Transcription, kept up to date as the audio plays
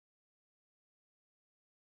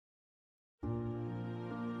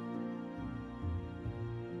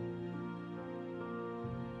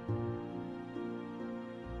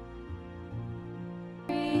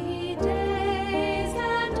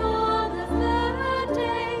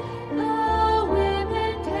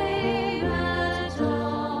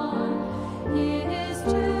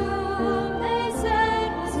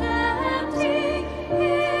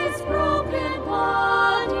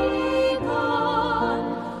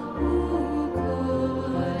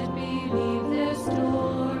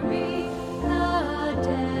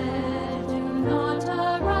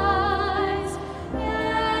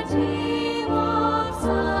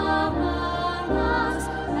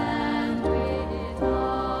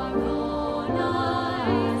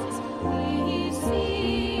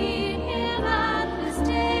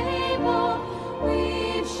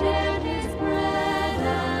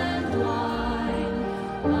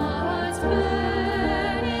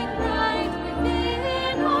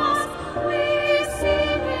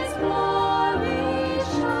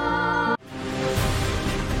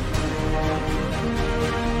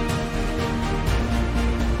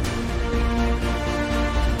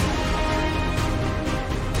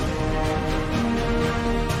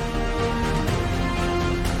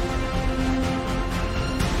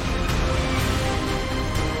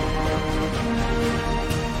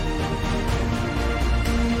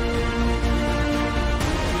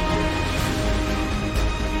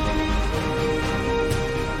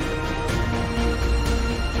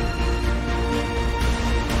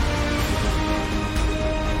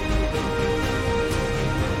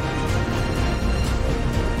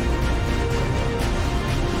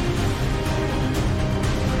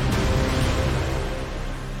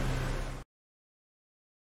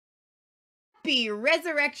Happy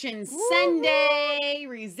Resurrection Sunday,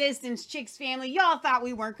 Resistance Chicks family. Y'all thought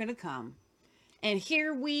we weren't going to come. And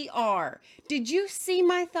here we are. Did you see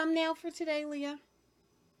my thumbnail for today, Leah?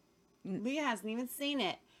 Leah hasn't even seen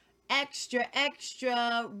it. Extra,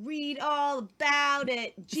 extra, read all about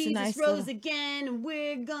it. Jesus nice rose again, and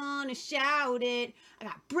we're gonna shout it. I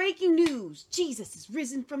got breaking news. Jesus is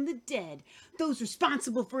risen from the dead. Those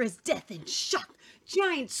responsible for his death in shock.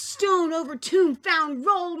 Giant stone over tomb found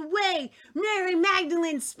rolled away. Mary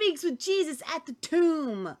Magdalene speaks with Jesus at the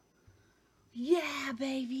tomb. Yeah,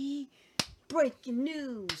 baby. Breaking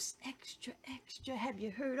news, extra, extra, have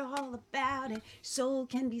you heard all about it? Soul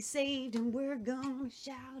can be saved and we're gonna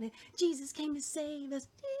shout it. Jesus came to save us,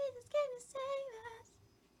 Jesus came to save us.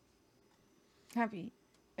 Happy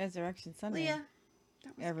Resurrection Sunday, Leah,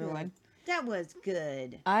 that was everyone. Good. That was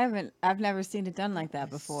good. I've never seen it done like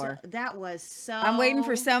that before. That was so. I'm waiting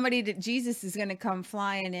for somebody Jesus is going to come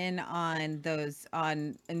flying in on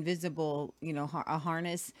invisible, a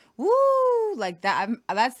harness. Woo! Like that.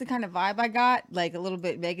 That's the kind of vibe I got, like a little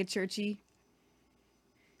bit mega churchy.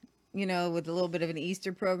 With a little bit of an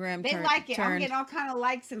Easter program. They like it. I'm getting all kind of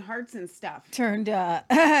likes and hearts and stuff. Turned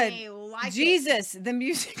they like Jesus, the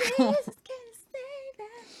musical. Jesus can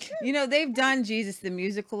save us. They've done Jesus the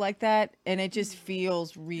musical like that, and it just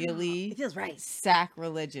feels really. It feels right.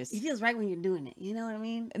 Sacrilegious. It feels right when you're doing it. You know what I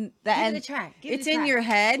mean? And Give it a try. It's in your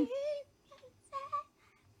head.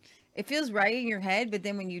 It feels right in your head, but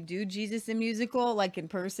then when you do Jesus the musical, like in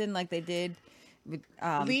person, like they did with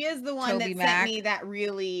Leah's the one Toby that Mac. sent me that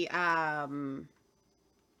really It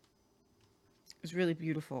was really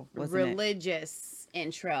beautiful, wasn't religious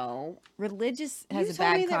intro. Religious has You a told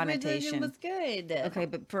bad me that connotation. religion was good. Okay,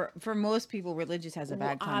 but for most people, religious has a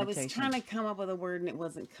bad connotation. I was trying to come up with a word and it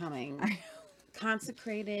wasn't coming.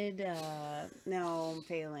 Consecrated. No, I'm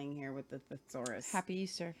failing here with the thesaurus. Happy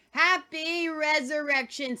Easter. Happy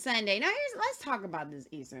Resurrection Sunday. Now let's talk about this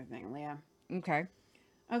Easter thing, Leah. Okay.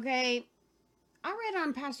 Okay. I read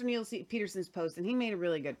on Pastor Neil Peterson's post, and he made a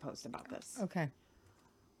really good post about this. Okay.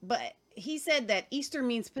 But he said that Easter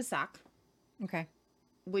means Pesach. Okay.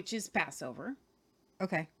 Which is Passover.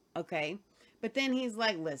 Okay. Okay. But then he's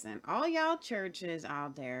like, listen, all y'all churches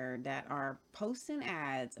out there that are posting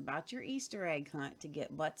ads about your Easter egg hunt to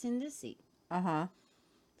get butts in the seat. Uh-huh.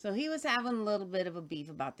 So he was having a little bit of a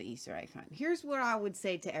beef about the Easter egg hunt. Here's what I would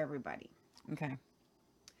say to everybody. Okay.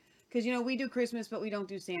 Because, we do Christmas, but we don't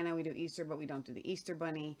do Santa. We do Easter, but we don't do the Easter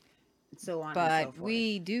bunny. And so on and so forth. But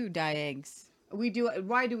we do dye eggs. We do.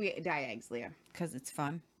 Why do we dye eggs, Leah? Because it's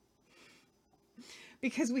fun.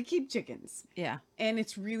 Because we keep chickens. Yeah. And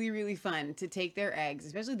it's really, really fun to take their eggs,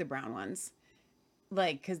 especially the brown ones.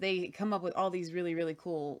 Because they come up with all these really, really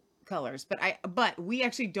cool colors. But we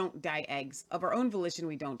actually don't dye eggs. Of our own volition,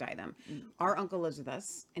 we don't dye them. Our uncle lives with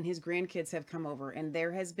us, and his grandkids have come over. And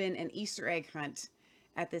there has been an Easter egg hunt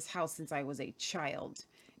at this house since I was a child.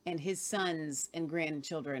 And his sons and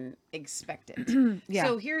grandchildren expect it. Yeah.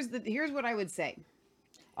 So here's what I would say.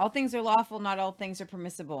 All things are lawful, not all things are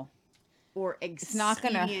permissible. Or it's not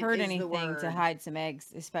going to hurt anything to hide some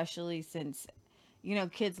eggs, especially since,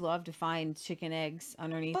 kids love to find chicken eggs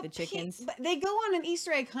underneath the chickens. But they go on an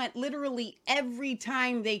Easter egg hunt literally every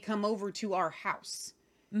time they come over to our house.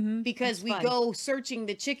 Mm-hmm. Because we go searching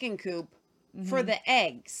the chicken coop for the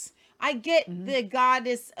eggs. I get the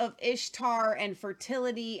goddess of Ishtar and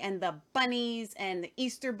fertility and the bunnies and the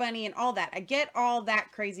Easter bunny and all that. I get all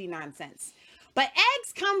that crazy nonsense. But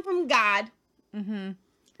eggs come from God. Mm-hmm.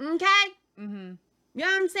 Okay? Mm-hmm. You know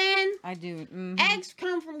what I'm saying? I do. Mm-hmm. Eggs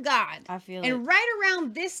come from God. I feel and right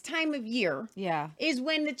around this time of year is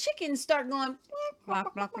when the chickens start going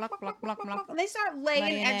block, block, block, block, block, block. They start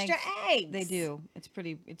laying extra eggs. They do.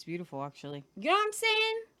 It's beautiful, actually. You know what I'm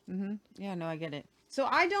saying? Mm-hmm. Yeah, no, I get it. So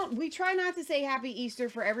we try not to say happy Easter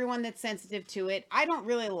for everyone that's sensitive to it. I don't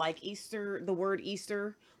really like Easter, the word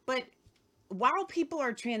Easter, but while people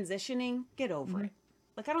are transitioning, get over it.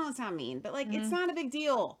 Like, I don't know what I mean, but it's not a big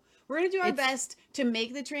deal. We're going to do our best to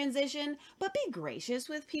make the transition, but be gracious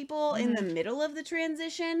with people in the middle of the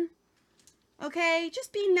transition. Okay?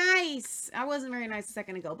 Just be nice. I wasn't very nice a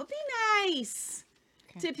second ago, but be nice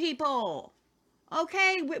to people.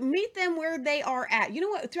 Okay? Meet them where they are at. You know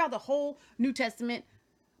what? Throughout the whole New Testament,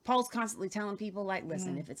 Paul's constantly telling people,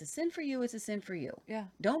 listen, if it's a sin for you, it's a sin for you. Yeah.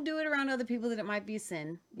 Don't do it around other people that it might be a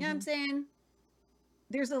sin. You know what I'm saying?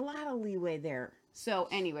 There's a lot of leeway there. So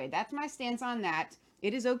anyway, that's my stance on that.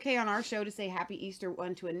 It is okay on our show to say happy Easter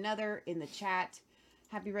one to another in the chat.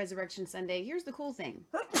 Happy Resurrection Sunday. Here's the cool thing.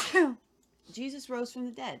 Jesus rose from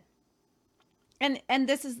the dead. And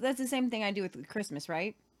that's the same thing I do with Christmas,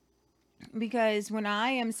 right? Because when I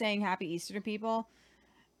am saying happy Easter to people,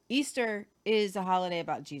 Easter is a holiday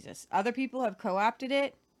about Jesus. Other people have co-opted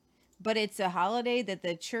it, but it's a holiday that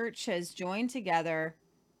the church has joined together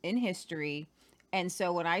in history. And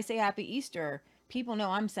so when I say Happy Easter, people know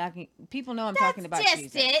I'm talking. People know I'm talking about Just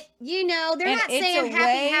Jesus. it. You know, they're And not it's saying a happy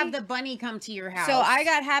way- have the bunny come to your house. So I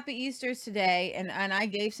got Happy Easters today, and I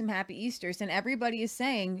gave some Happy Easters, and everybody is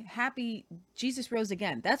saying Happy Jesus rose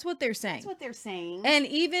again. That's what they're saying. That's what they're saying. And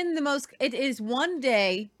even it is one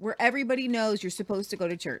day where everybody knows you're supposed to go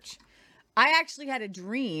to church. I actually had a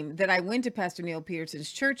dream that I went to Pastor Neil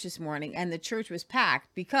Peterson's church this morning, and the church was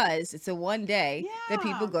packed because it's a one day that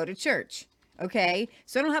people Yeah. go to church. Okay.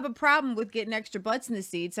 So I don't have a problem with getting extra butts in the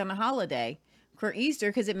seats on a holiday for Easter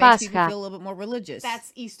because it makes people Pascha. feel a little bit more religious.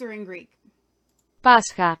 That's Easter in Greek.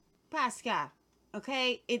 Pascha. Pascha.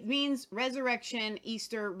 Okay? It means resurrection,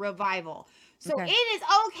 Easter, revival. So Okay. it is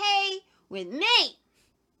okay with me.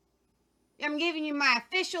 I'm giving you my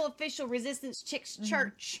official Resistance Chicks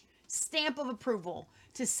Church stamp of approval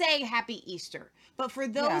to say Happy Easter. But for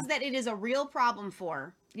those Yeah. that it is a real problem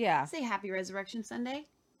for, Yeah. say Happy Resurrection Sunday.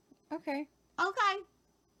 Okay. Okay.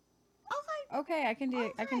 Okay. Okay. I can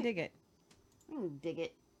dig. I can Okay. dig it. I can dig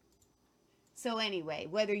it. So anyway,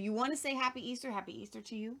 whether you want to say Happy Easter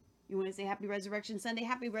to you. You want to say Happy Resurrection Sunday,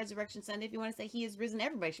 Happy Resurrection Sunday. If you want to say He is risen,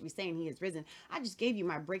 everybody should be saying He is risen. I just gave you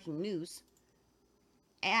my breaking news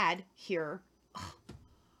ad here. Oh,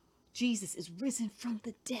 Jesus is risen from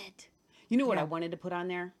the dead. You know what Yeah. I wanted to put on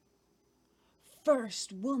there?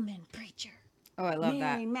 First woman preacher. Oh, I love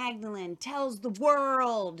Mary that. Magdalene tells the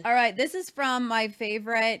world. All right, this is from my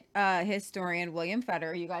favorite historian, William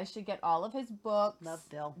Federer. You guys should get all of his books. Love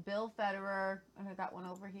Bill. Bill Federer. And I got one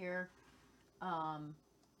over here. I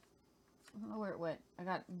don't know where it went. I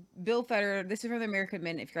got Bill Federer. This is from the American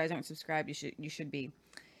Minute. If you guys aren't subscribed, you should be.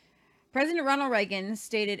 President Ronald Reagan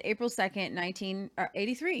stated April 2nd,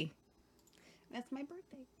 1983. That's my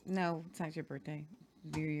birthday. No, it's not your birthday.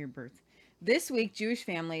 Your birth. This week, Jewish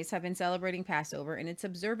families have been celebrating Passover, and its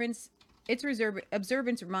observance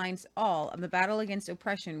reminds all of the battle against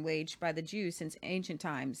oppression waged by the Jews since ancient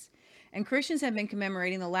times. And Christians have been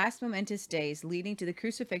commemorating the last momentous days leading to the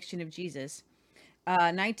crucifixion of Jesus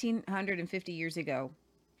 1950 years ago.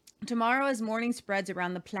 Tomorrow, as morning spreads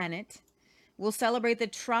around the planet, we'll celebrate the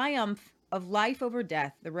triumph of life over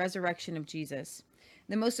death, the resurrection of Jesus.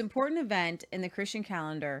 The most important event in the Christian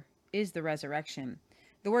calendar is the resurrection.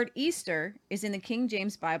 The word Easter is in the King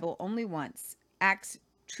James Bible only once, Acts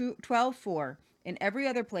 12:4. In every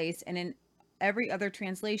other place and in every other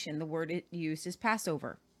translation, the word it used is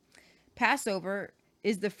Passover. Passover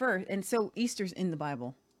is the first, and so Easter's in the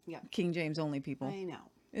Bible. Yeah. King James only people. I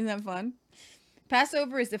know. Isn't that fun?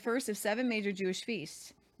 Passover is the first of 7 major Jewish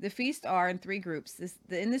feasts. The feasts are in 3 groups.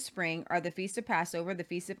 In the spring are the Feast of Passover, the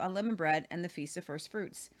Feast of Unleavened Bread, and the Feast of First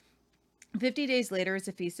Fruits. 50 days later is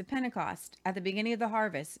the Feast of Pentecost. At the beginning of the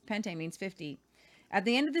harvest, Pente means 50. At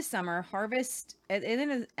the end of the summer harvest, at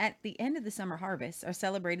the end of the summer harvest are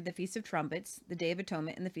celebrated the Feast of Trumpets, the Day of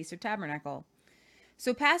Atonement, and the Feast of Tabernacle.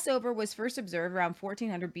 So Passover was first observed around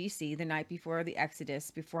 1400 BC, the night before the Exodus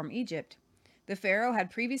from Egypt. The Pharaoh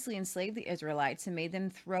had previously enslaved the Israelites and made them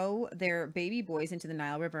throw their baby boys into the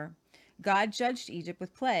Nile River. God judged Egypt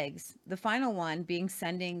with plagues, the final one being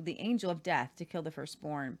sending the angel of death to kill the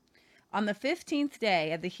firstborn. On the 15th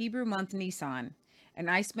day of the Hebrew month Nisan,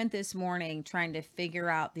 and I spent this morning trying to figure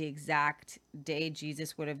out the exact day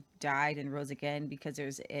Jesus would have died and rose again because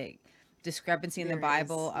there's a discrepancy in the There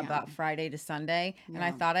Bible is, yeah. about Friday to Sunday. And I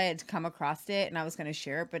Yeah. thought I had come across it and I was going to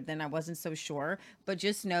share it, but then I wasn't so sure. But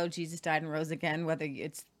just know Jesus died and rose again, whether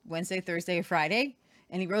it's Wednesday, Thursday, or Friday.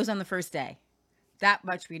 And he rose on the first day. That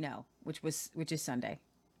much we know, which is Sunday.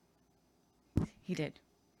 He did.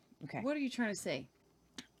 Okay. What are you trying to say?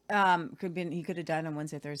 He could have died on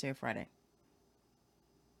Wednesday, Thursday, or Friday.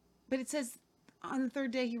 But it says on the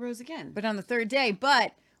third day he rose again. But on the third day,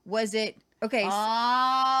 was it okay?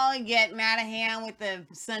 Oh, get Madahan with the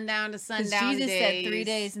sundown to Because sundown Jesus days. said 3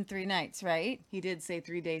 days and 3 nights, right? He did say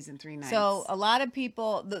 3 days and 3 nights. So a lot of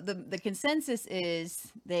people, the consensus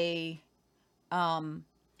is they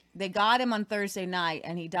got him on Thursday night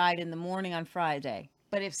and he died in the morning on Friday.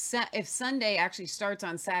 but if Sunday actually starts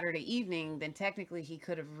on Saturday evening, then technically he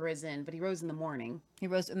could have risen, but he rose in the morning. He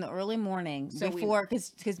rose in the early morning So before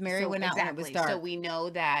because Mary So went out when it was exactly. dark So we know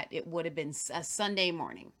that it would have been a Sunday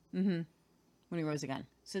morning. when he rose again.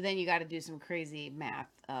 So then you got to do some crazy math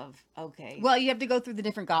of, okay. Well, you have to go through the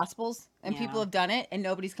different gospels, and Yeah. people have done it, and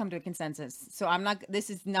nobody's come to a consensus. So I'm not. This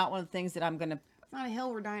is not one of the things that I'm gonna. it's not a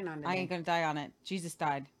hill we're dying on today. I ain't gonna die on it. Jesus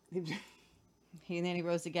died. And then he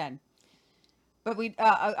rose again. But we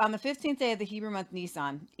on the 15th day of the Hebrew month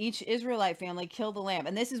Nisan, each Israelite family killed the lamb,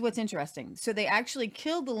 and this is what's interesting. So they actually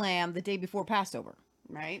killed the lamb the day before Passover.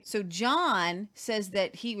 Right? So John says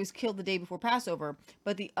that he was killed the day before Passover,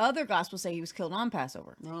 but the other gospels say he was killed on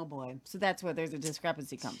Passover. Oh boy. So that's where there's a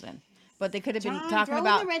discrepancy comes in. But they could have been John talking throwing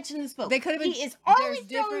about the wrench in the spoke. they could have been. He is there's always throwing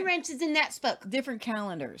different wrenches in that spoke. different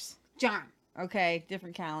calendars. John. Okay,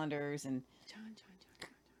 different calendars, and John.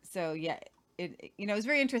 so yeah, it was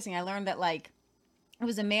very interesting. I learned that like it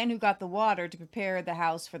was a man who got the water to prepare the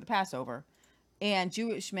house for the Passover, and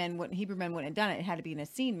Jewish men, Hebrew men wouldn't have done it. It had to be an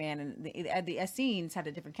Essene man, and the Essenes had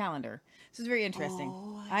a different calendar. So it's very interesting.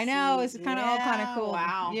 Oh, I know see. it's kind of all kind of Yeah, cool.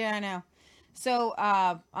 wow. Yeah, I know. So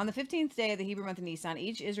on the 15th day of the Hebrew month of Nisan,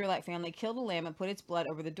 each Israelite family killed a lamb and put its blood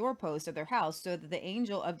over the doorpost of their house so that the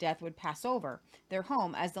angel of death would pass over their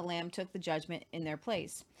home as the lamb took the judgment in their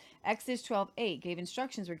place. Exodus 12:8 gave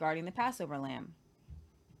instructions regarding the Passover lamb.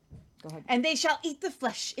 Go ahead. And they shall eat the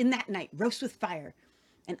flesh in that night, roast with fire,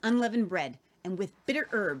 and unleavened bread, and with bitter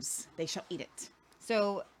herbs they shall eat it.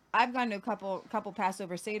 So I've gone to a couple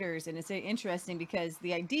Passover seders, and it's very interesting because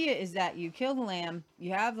the idea is that you kill the lamb,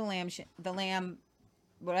 you have the lamb,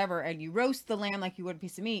 whatever, and you roast the lamb like you would a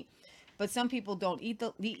piece of meat. But some people don't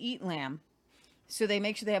eat lamb, so they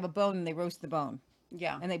make sure they have a bone and they roast the bone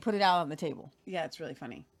Yeah. and they put it out on the table. Yeah, it's really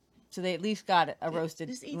funny. So they at least got a roasted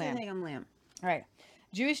Just eat lamb. the damn lamb. All right.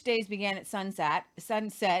 Jewish days began at sunset,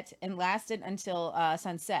 and lasted until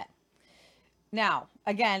sunset. Now,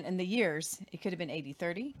 again, in the years, it could have been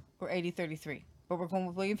 80-30 or 80-33. But we're going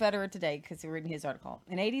with William Federer today because we're reading his article.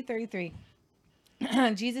 In 80-33,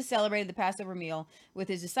 Jesus celebrated the Passover meal with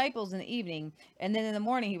his disciples in the evening, and then in the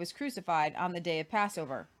morning he was crucified on the day of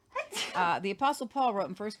Passover. The Apostle Paul wrote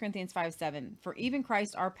in 1 Corinthians 5:7, "For even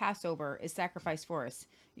Christ our Passover is sacrificed for us."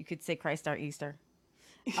 You could say Christ our Easter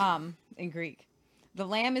in Greek. The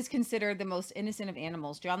lamb is considered the most innocent of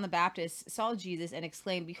animals. John the Baptist saw Jesus and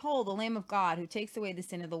exclaimed, "Behold, the Lamb of God who takes away the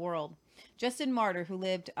sin of the world." Justin Martyr, who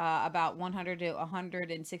lived about 100 to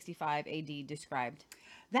 165 AD, described.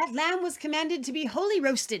 That lamb was commanded to be wholly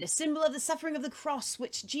roasted, a symbol of the suffering of the cross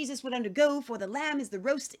which Jesus would undergo. For the lamb is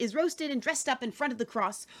roasted and dressed up in front of the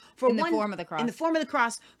cross. For In the form of the cross. In the form of the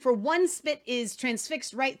cross. For one spit is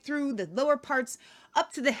transfixed right through the lower parts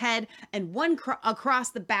up to the head, and one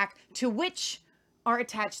across the back, to which are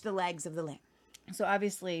attached the legs of the lamb. So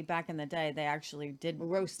obviously, back in the day, they actually did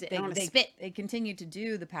Roast it They, on a they, spit. they continued to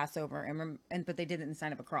do the Passover, but they did it in the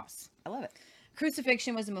sign of a cross. I love it.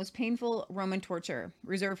 Crucifixion was the most painful Roman torture,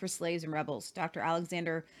 reserved for slaves and rebels. Dr.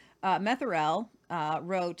 Alexander Metherell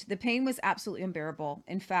wrote, "The pain was absolutely unbearable.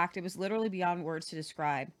 In fact, it was literally beyond words to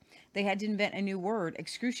describe. They had to invent a new word,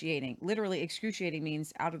 excruciating. Literally, excruciating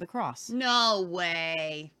means out of the cross." No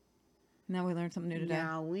way. Now we learned something new today.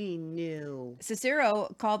 Now we knew.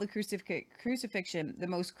 Cicero called the crucifixion the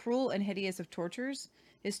most cruel and hideous of tortures.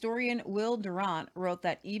 Historian Will Durant wrote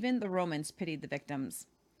that even the Romans pitied the victims.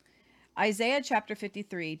 Isaiah chapter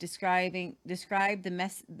 53 described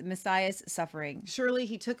the Messiah's suffering. Surely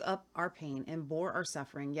he took up our pain and bore our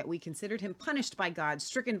suffering, yet we considered him punished by God,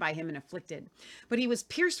 stricken by him and afflicted. But he was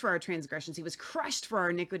pierced for our transgressions, he was crushed for our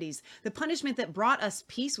iniquities. The punishment that brought us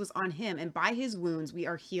peace was on him, and by his wounds we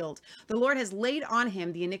are healed. The Lord has laid on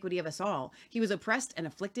him the iniquity of us all. He was oppressed and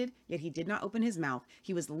afflicted, yet he did not open his mouth.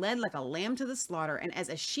 He was led like a lamb to the slaughter, and as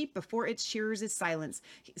a sheep before its shearers is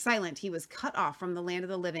silent, he was cut off from the land of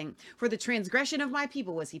the living. For the transgression of my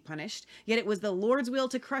people was he punished, yet it was the Lord's will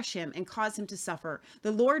to crush him and cause him to suffer.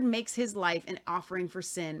 The Lord makes his life an offering for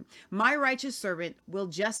sin. My righteous servant will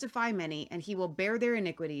justify many, and he will bear their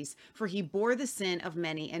iniquities, for he bore the sin of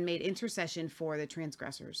many and made intercession for the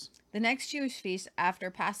transgressors. The next Jewish feast after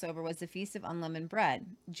Passover was the Feast of Unleavened Bread.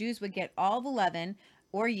 Jews would get all the leaven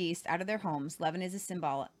or yeast out of their homes. Leaven is a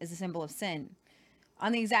symbol of sin.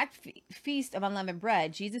 On the exact feast of unleavened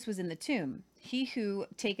bread, Jesus was in the tomb. He who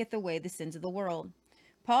taketh away the sins of the world.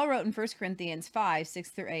 Paul wrote in 1 Corinthians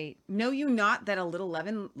 5:6-8. Know you not that a little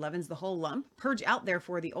leaven leavens the whole lump? Purge out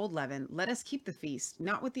therefore the old leaven. Let us keep the feast,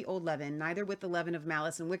 not with the old leaven, neither with the leaven of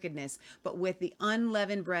malice and wickedness, but with the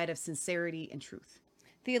unleavened bread of sincerity and truth.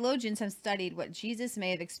 Theologians have studied what Jesus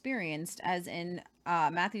may have experienced, as in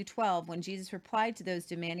Matthew 12, when Jesus replied to those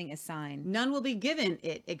demanding a sign. None will be given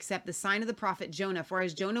it except the sign of the prophet Jonah. For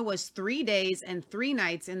as Jonah was 3 days and 3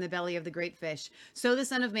 nights in the belly of the great fish, so the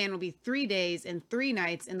Son of Man will be 3 days and 3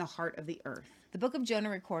 nights in the heart of the earth. The book of Jonah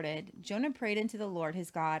recorded, Jonah prayed unto the Lord his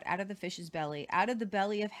God out of the fish's belly. Out of the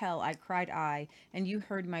belly of hell I cried, and you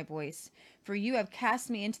heard my voice. For you have cast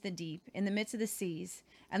me into the deep, in the midst of the seas,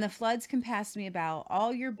 and the floods compassed me about.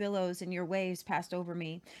 All your billows and your waves passed over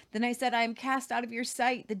me. Then I said, I am cast out of your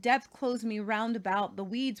sight. The depth closed me round about. The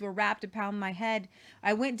weeds were wrapped upon my head.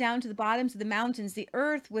 I went down to the bottoms of the mountains. The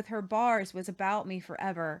earth with her bars was about me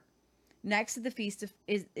forever. Next is the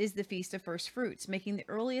feast of first fruits, making the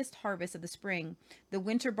earliest harvest of the spring, the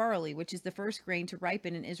winter barley, which is the first grain to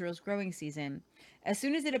ripen in Israel's growing season. As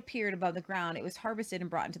soon as it appeared above the ground, it was harvested and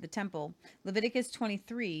brought into the temple. Leviticus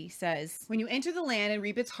 23 says, When you enter the land and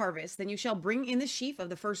reap its harvest, then you shall bring in the sheaf of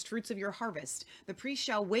the first fruits of your harvest. The priest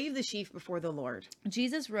shall wave the sheaf before the Lord.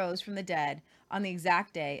 Jesus rose from the dead on the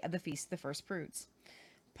exact day of the feast of the first fruits.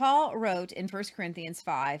 Paul wrote in 1 Corinthians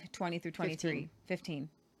 5:20 through 23, 15.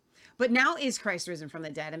 But now is Christ risen from the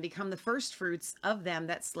dead and become the first fruits of them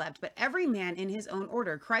that slept. But every man in his own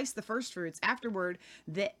order, Christ the first fruits, afterward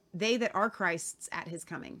they that are Christ's at his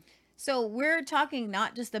coming. So we're talking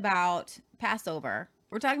not just about Passover.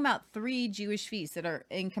 We're talking about 3 Jewish feasts that are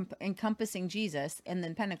encompassing Jesus, and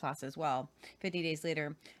then Pentecost as well, 50 days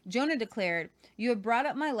later. Jonah declared, You have brought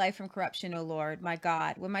up my life from corruption, O Lord, my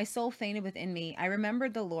God. When my soul fainted within me, I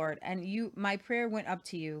remembered the Lord, and my prayer went up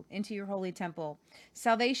to you, into your holy temple.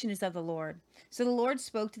 Salvation is of the Lord. So the Lord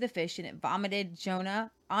spoke to the fish, and it vomited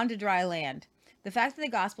Jonah onto dry land. The fact that the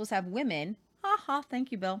Gospels have women,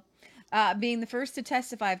 thank you, Bill, being the first to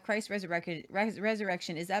testify of Christ's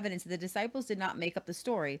resurrection is evidence that the disciples did not make up the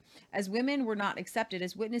story, as women were not accepted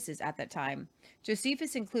as witnesses at that time.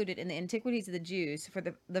 Josephus included in the Antiquities of the Jews for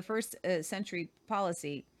the first century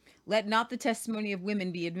policy, let not the testimony of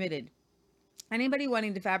women be admitted. Anybody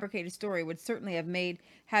wanting to fabricate a story would certainly have made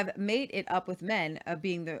it up with men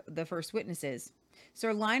being the first witnesses.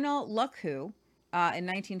 Sir Lionel Luckhoo, in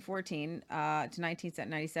 1914 to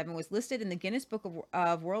 1997, was listed in the Guinness Book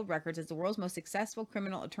of World Records as the world's most successful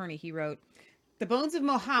criminal attorney. He wrote, The bones of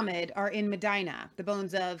Mohammed are in Medina. The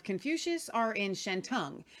bones of Confucius are in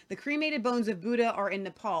Shantung. The cremated bones of Buddha are in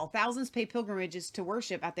Nepal. Thousands pay pilgrimages to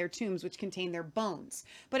worship at their tombs, which contain their bones.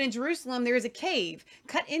 But in Jerusalem, there is a cave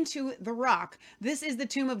cut into the rock. This is the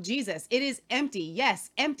tomb of Jesus. It is empty. Yes,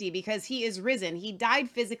 empty, because he is risen. He died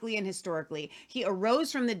physically and historically. He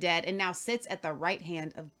arose from the dead and now sits at the right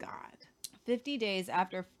hand of God. 50 days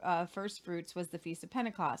after first fruits was the Feast of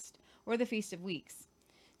Pentecost, or the Feast of Weeks.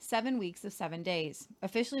 7 weeks of 7 days,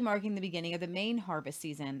 officially marking the beginning of the main harvest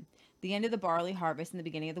season, the end of the barley harvest and the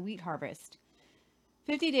beginning of the wheat harvest.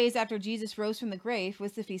 50 days after Jesus rose from the grave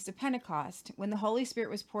was the Feast of Pentecost, when the Holy Spirit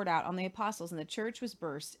was poured out on the apostles and the church was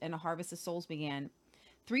burst and a harvest of souls began.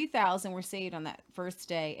 3,000 were saved on that first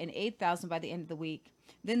day and 8,000 by the end of the week.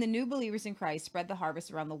 Then the new believers in Christ spread the harvest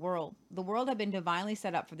around the world. The world had been divinely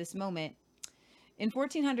set up for this moment. In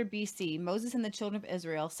 1400 BC, Moses and the children of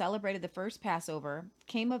Israel celebrated the first Passover,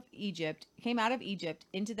 came out of Egypt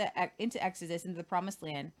into Exodus, into the Promised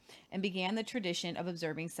Land, and began the tradition of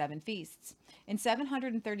observing 7 feasts. In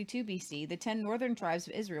 732 BC, the 10 northern tribes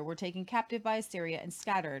of Israel were taken captive by Assyria and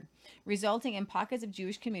scattered, resulting in pockets of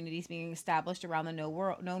Jewish communities being established around the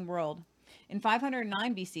known world. In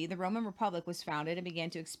 509 BC, the Roman Republic was founded and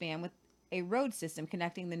began to expand with a road system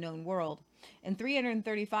connecting the known world. In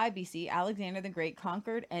 335 BC, Alexander the Great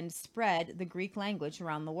conquered and spread the Greek language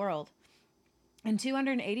around the world. In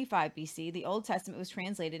 285 BC, the Old Testament was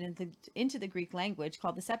translated into the Greek language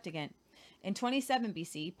called the Septuagint. In 27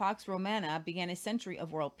 BC, Pax Romana began a century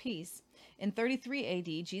of world peace. In 33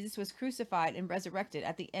 AD, Jesus was crucified and resurrected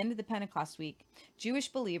at the end of the Pentecost week. Jewish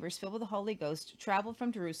believers filled with the Holy Ghost traveled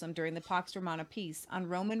from Jerusalem during the Pax Romana peace on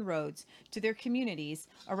Roman roads to their communities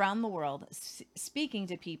around the world, speaking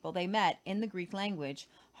to people they met in the Greek language,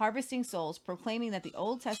 harvesting souls, proclaiming that the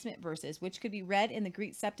Old Testament verses, which could be read in the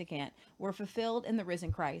Greek Septuagint, were fulfilled in the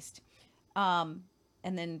risen Christ.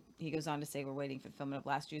 And then he goes on to say we're waiting for the fulfillment of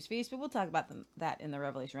last Jews' feast, but we'll talk about that in the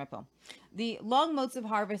Revelation Red Pill. The long months of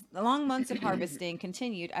harvesting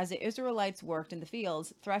continued as the Israelites worked in the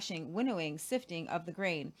fields, threshing, winnowing, sifting of the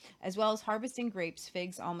grain, as well as harvesting grapes,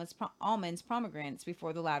 figs, almonds, pomegranates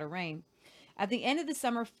before the latter rain. At the end of the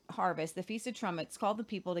summer harvest, the Feast of Trumpets called the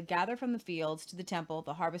people to gather from the fields to the temple.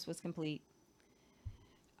 The harvest was complete.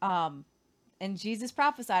 And Jesus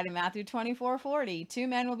prophesied in Matthew 24:40, 2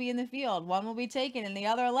 men will be in the field, one will be taken and the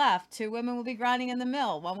other left. 2 women will be grinding in the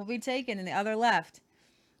mill, one will be taken and the other left.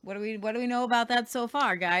 What do we know about that so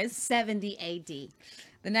far, guys? 70 AD.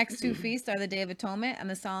 The next 2 feasts are the Day of Atonement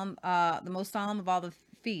and the most solemn of all the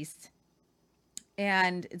feasts.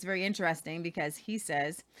 And it's very interesting because he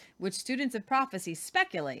says, which students of prophecy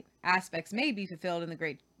speculate aspects may be fulfilled in the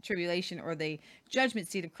great Tribulation or the judgment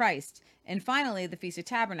seat of Christ. And finally, the Feast of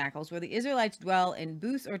Tabernacles, where the Israelites dwell in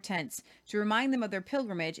booths or tents to remind them of their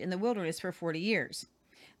pilgrimage in the wilderness for 40 years.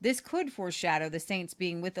 This could foreshadow the saints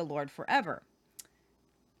being with the Lord forever.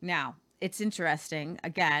 Now, it's interesting.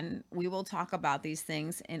 Again, we will talk about these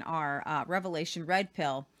things in our Revelation Red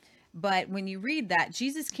Pill. But when you read that,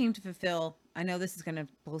 Jesus came to fulfill, I know this is going to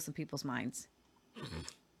blow some people's minds,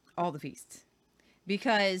 all the feasts.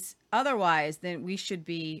 Because otherwise, then we should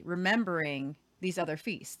be remembering these other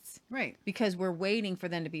feasts. Right. Because we're waiting for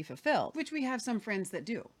them to be fulfilled. Which we have some friends that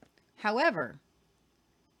do. However,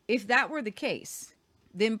 if that were the case,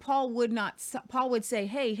 then Paul would say,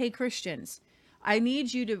 hey, Christians, I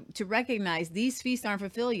need you to recognize these feasts aren't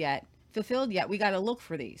fulfilled yet. We got to look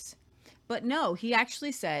for these. But no, he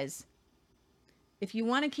actually says, if you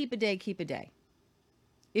want to keep a day, keep a day.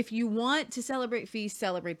 If you want to celebrate feasts,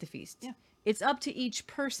 celebrate the feast. Yeah. It's up to each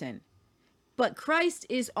person. But Christ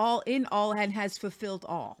is all in all and has fulfilled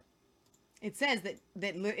all. It says that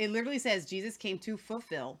it literally says Jesus came to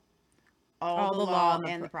fulfill all the law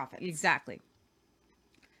and the prophets. Exactly.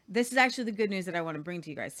 This is actually the good news that I want to bring to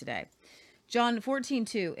you guys today. John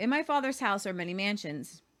 14:2. In my Father's house are many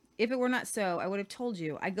mansions. If it were not so, I would have told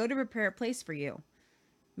you. I go to prepare a place for you.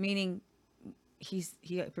 Meaning, he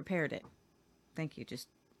prepared it. Thank you. Just,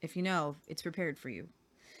 if you know, it's prepared for you.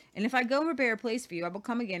 And if I go and prepare a place for you, I will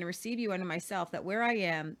come again and receive you unto myself, that where I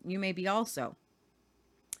am, you may be also.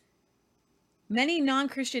 Many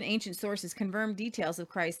non-Christian ancient sources confirm details of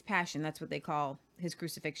Christ's passion. That's what they call his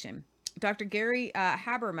crucifixion. Dr. Gary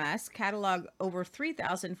Habermas cataloged over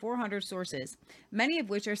 3,400 sources, many of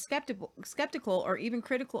which are skeptical or even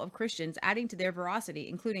critical of Christians, adding to their veracity,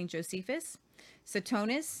 including Josephus,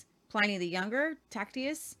 Suetonius, Pliny the Younger,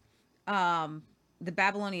 Tacitus, the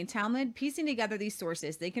Babylonian Talmud. Piecing together these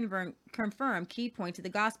sources, they confirm key points of the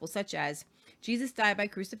gospel, such as Jesus died by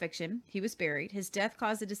crucifixion, he was buried, his death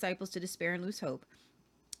caused the disciples to despair and lose hope.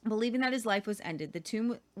 Believing that his life was ended, the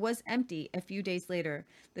tomb was empty a few days later.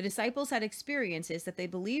 The disciples had experiences that they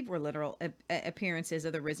believed were literal appearances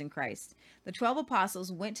of the risen Christ. The 12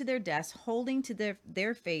 apostles went to their deaths holding to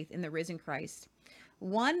their faith in the risen Christ.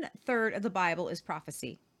 1/3 of the Bible is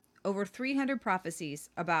prophecy. Over 300 prophecies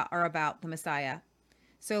are about the Messiah.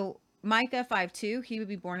 So Micah 5:2, he would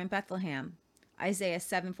be born in Bethlehem. Isaiah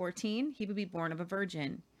 7:14, he would be born of a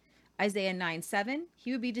virgin. Isaiah 9:7,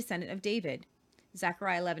 he would be descendant of David.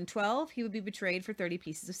 Zechariah 11:12, he would be betrayed for 30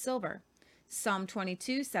 pieces of silver. Psalm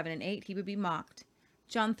 22:7 and 8, he would be mocked.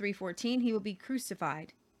 John 3:14, he would be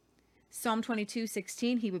crucified. Psalm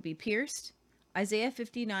 22:16, he would be pierced. Isaiah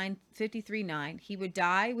 53:9, he would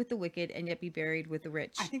die with the wicked and yet be buried with the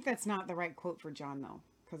rich. I think that's not the right quote for John, though,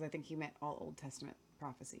 because I think he meant all Old Testament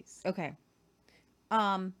prophecies. Okay.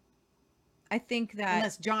 I think that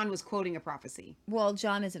unless John was quoting a prophecy. Well,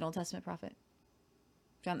 John is an Old Testament prophet.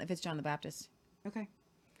 If it's John the Baptist. Okay.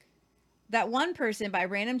 That one person by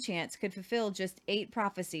random chance could fulfill just 8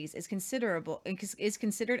 prophecies is considered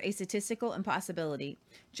a statistical impossibility.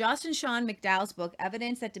 Josh and Sean McDowell's book,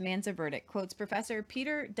 Evidence That Demands a Verdict, quotes Professor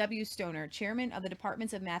Peter W. Stoner, chairman of the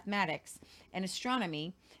Departments of Mathematics and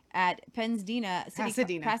Astronomy at Pasadena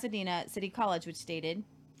City College, which stated,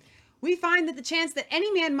 we find that the chance that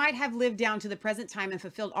any man might have lived down to the present time and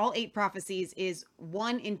fulfilled all 8 prophecies is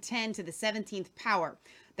 1 in 10 to the 17th power.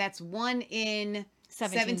 That's 1 in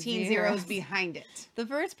 17 zeros behind it. The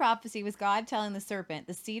first prophecy was God telling the serpent,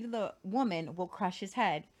 the seed of the woman will crush his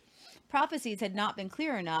head. Prophecies had not been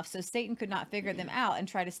clear enough, so Satan could not figure them out and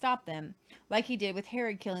try to stop them, like he did with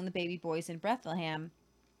Herod killing the baby boys in Bethlehem.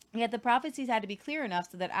 Yet the prophecies had to be clear enough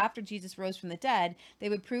so that after Jesus rose from the dead, they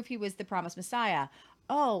would prove he was the promised Messiah.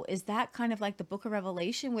 Oh, is that kind of like the book of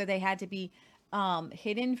Revelation, where they had to be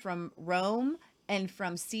hidden from Rome and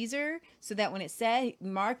from Caesar, so that when it said,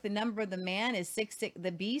 Mark, the number of the man is 66,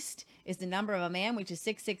 the beast is the number of a man, which is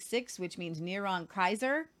 666, which means Neron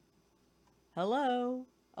Kaiser. Hello,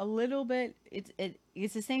 a little bit.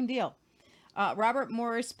 It's the same deal. Robert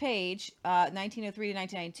Morris Page, 1903 to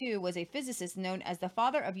 1992, was a physicist known as the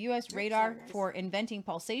father of U.S. radar for inventing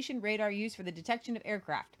pulsation radar used for the detection of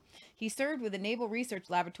aircraft. He served with the Naval Research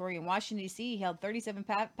Laboratory in Washington, D.C. He held 37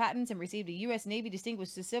 patents and received a U.S. Navy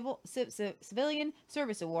Distinguished Civilian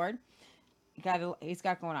Service Award. He's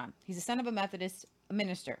got going on. He's the son of a Methodist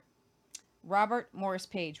minister. Robert Morris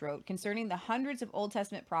Page wrote, concerning the hundreds of Old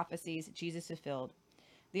Testament prophecies Jesus fulfilled,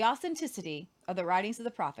 the authenticity of the writings of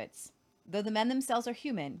the prophets, though the men themselves are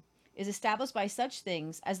human, is established by such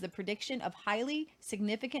things as the prediction of highly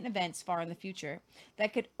significant events far in the future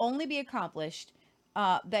that could be accomplished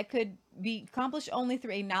only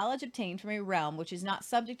through a knowledge obtained from a realm which is not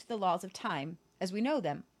subject to the laws of time as we know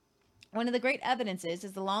them. One of the great evidences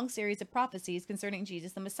is the long series of prophecies concerning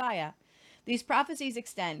Jesus the Messiah. These prophecies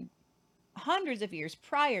extend hundreds of years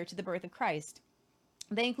prior to the birth of Christ.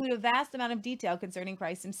 They include a vast amount of detail concerning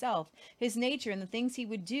Christ himself, his nature, and the things he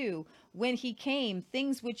would do when he came,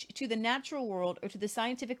 things which to the natural world or to the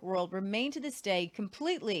scientific world remain to this day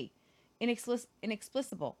completely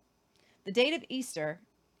inexplicable. The date of Easter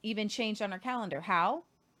even changed on our calendar. How?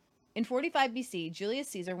 In 45 BC, Julius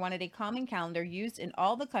Caesar wanted a common calendar used in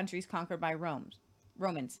all the countries conquered by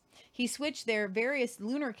Romans. He switched their various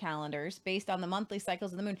lunar calendars based on the monthly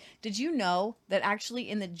cycles of the moon. Did you know that actually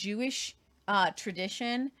in the Jewish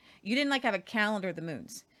tradition, you didn't like have a calendar of the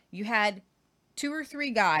moons? You had 2 or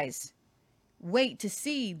 3 guys wait to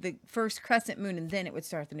see the first crescent moon, and then it would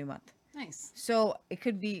start the new month. Nice. So it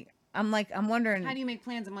could be. I'm wondering. How do you make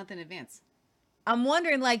plans a month in advance? I'm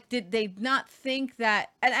wondering, like, did they not think that?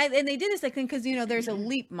 And they did this, I think, because there's a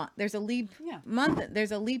leap month, there's a leap month,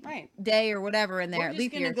 there's a leap day or whatever in there. We're just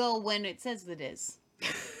leap gonna year. go when it says it is.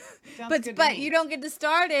 But you don't get to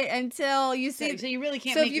start it until you see. So you really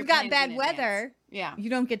can't. So make if your you've got plans bad in weather, advance. you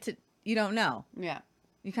don't get to. You don't know. Yeah.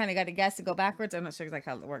 You kind of got to guess and go backwards. I'm not sure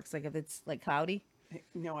exactly how it works. Like if it's like cloudy.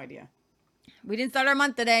 No idea. We didn't start our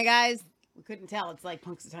month today, guys. We couldn't tell. It's like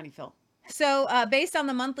Punxsutawney Phil. So, based on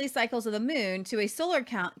the monthly cycles of the moon, to a solar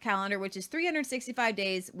calendar, which is 365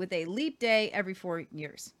 days with a leap day every 4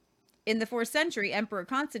 years. In the 4th century, Emperor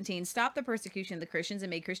Constantine stopped the persecution of the Christians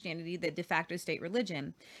and made Christianity the de facto state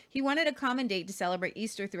religion. He wanted a common date to celebrate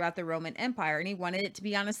Easter throughout the Roman Empire, and he wanted it to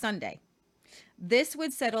be on a Sunday. This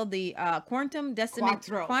would settle the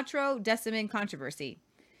quattro decimin controversy.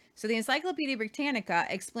 So the Encyclopedia Britannica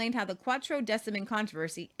explained how the Quattro Decimin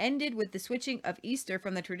controversy ended with the switching of Easter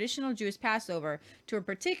from the traditional Jewish Passover to a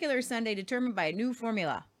particular Sunday determined by a new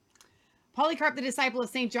formula. Polycarp, the disciple of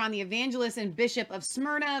St. John the Evangelist and Bishop of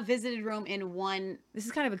Smyrna, visited Rome in This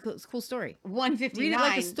is kind of a cool story. 159. Read it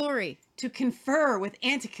like a story. To confer with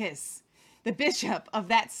Antiochus, the bishop of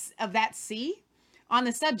that see, on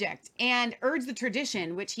the subject, and urged the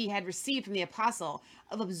tradition which he had received from the apostle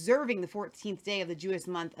of observing the 14th day of the Jewish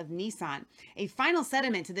month of Nisan. A final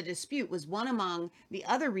settlement to the dispute was one among the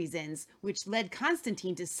other reasons which led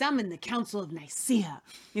Constantine to summon the Council of Nicaea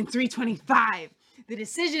in 325. The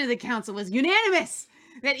decision of the council was unanimous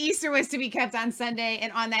that Easter was to be kept on Sunday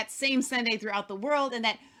and on that same Sunday throughout the world, and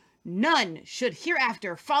that none should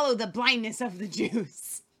hereafter follow the blindness of the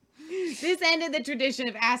Jews. This ended the tradition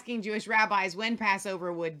of asking Jewish rabbis when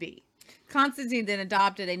Passover would be. Constantine then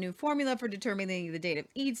adopted a new formula for determining the date of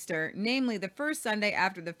Easter, namely the first Sunday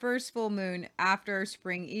after the first full moon after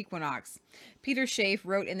spring equinox. Peter Schaff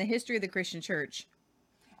wrote in the History of the Christian Church,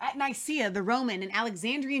 At Nicaea, the Roman and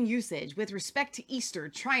Alexandrian usage with respect to Easter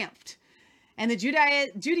triumphed, and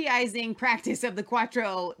the Judaizing practice of the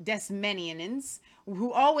Quattro Decimenians,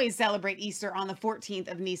 who always celebrate Easter on the 14th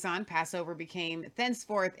of Nisan, Passover, became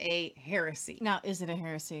thenceforth a heresy. Now, is it a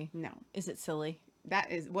heresy? No. Is it silly?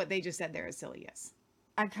 That is what they just said there is silly, yes.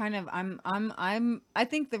 I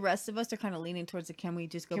think the rest of us are kind of leaning towards the can we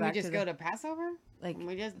just go back to go to Passover? Like, can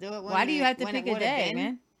we just do it? Why do you have to pick a day,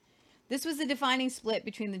 man? This was the defining split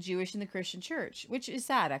between the Jewish and the Christian church, which is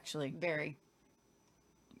sad, actually. Very.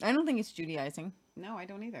 I don't think it's Judaizing. No, I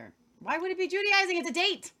don't either. Why would it be Judaizing? It's a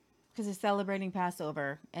date. Because it's celebrating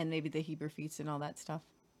Passover and maybe the Hebrew feasts and all that stuff.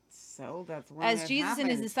 So that's when as Jesus and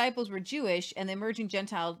his disciples were Jewish and the emerging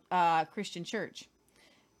Gentile Christian church.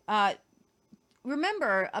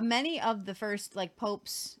 Remember, many of the first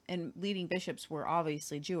popes and leading bishops were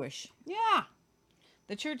obviously Jewish. Yeah.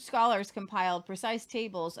 The church scholars compiled precise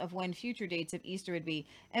tables of when future dates of Easter would be.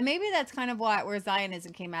 And maybe that's kind of where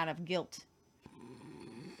Zionism came out of guilt.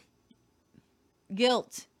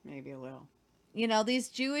 Guilt. Maybe a little. These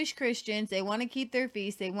Jewish Christians, they want to keep their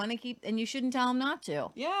feast. They want to keep, and you shouldn't tell them not to.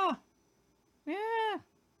 Yeah. Yeah.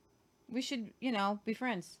 We should, be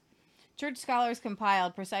friends. Church scholars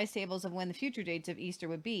compiled precise tables of when the future dates of Easter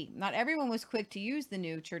would be. Not everyone was quick to use the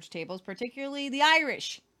new church tables, particularly the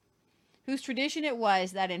Irish, whose tradition it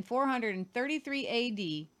was that in 433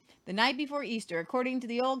 AD, the night before Easter, according to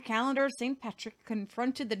the old calendar, St. Patrick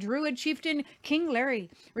confronted the Druid chieftain King Larry,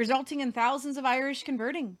 resulting in thousands of Irish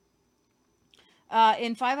converting.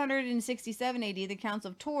 In 567 AD, the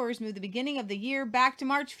Council of Tours moved the beginning of the year back to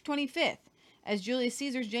March 25th, as Julius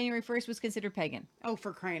Caesar's January 1st was considered pagan. Oh,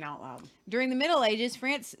 for crying out loud. During the Middle Ages,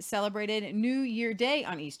 France celebrated New Year Day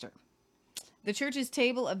on Easter. The church's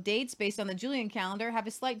table of dates based on the Julian calendar have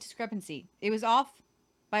a slight discrepancy. It was off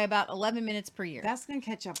by about 11 minutes per year. That's going to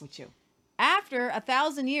catch up with you. After after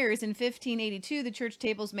 1,000 years in 1582, the church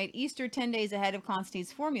tables made Easter 10 days ahead of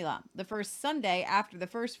Constantine's formula, the first Sunday after the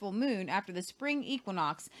first full moon after the spring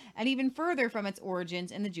equinox, and even further from its origins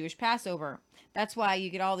in the Jewish Passover. That's why you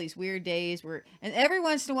get all these weird days where, and every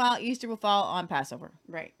once in a while, Easter will fall on Passover.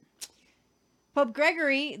 Right. Pope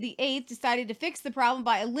Gregory VIII decided to fix the problem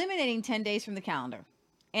by eliminating 10 days from the calendar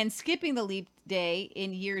and skipping the leap day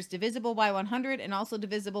in years divisible by 100 and also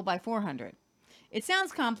divisible by 400. It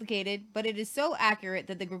sounds complicated, but it is so accurate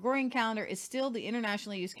that the Gregorian calendar is still the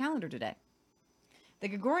internationally used calendar today. The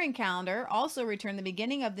Gregorian calendar also returned the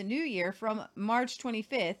beginning of the new year from March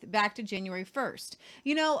 25th back to January 1st.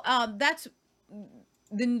 You know, that's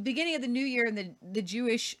the beginning of the new year and the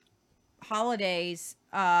Jewish holidays,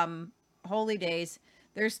 holy days.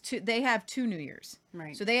 They have two New Years.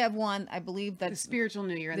 Right. So they have one, I believe, The that's spiritual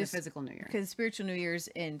New Year and the this- physical New Year. because spiritual New Year's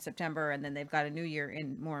in September, and then they've got a New Year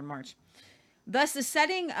in March. Thus, the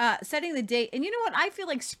setting the date, and you know what? I feel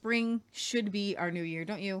like spring should be our New Year,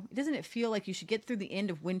 don't you? Doesn't it feel like you should get through the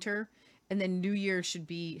end of winter, and then New Year should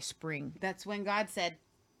be spring? That's when God said,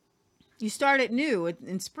 You start it new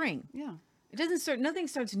in spring. yeah. It doesn't start. Nothing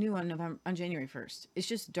starts new on January 1st. It's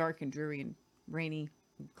just dark and dreary and rainy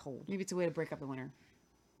and cold. Maybe it's a way to break up the winter.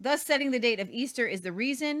 Thus, setting the date of Easter is the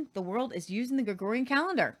reason the world is using the Gregorian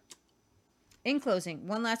calendar. In closing,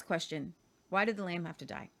 one last question. Why did the lamb have to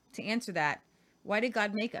die? To answer that, why did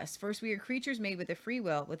God make us? First, we are creatures made with a free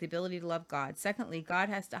will, with the ability to love God. Secondly, God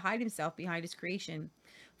has to hide himself behind his creation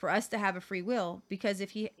for us to have a free will, because if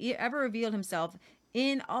he ever revealed himself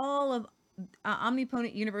in all of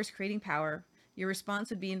omnipotent universe creating power, your response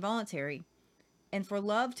would be involuntary. And for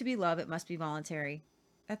love to be love, it must be voluntary.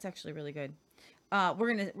 That's actually really good.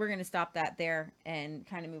 We're gonna stop that there and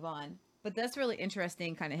kind of move on. But that's really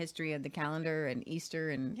interesting, kind of history of the calendar and Easter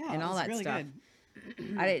and all that really stuff.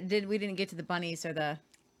 good. We didn't get to the bunnies or the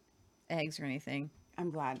eggs or anything, I'm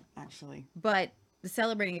glad, actually. but the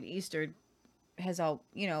celebrating of Easter has all,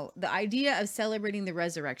 the idea of celebrating the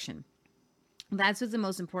resurrection. That's what's the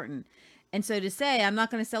most important. And so to say I'm not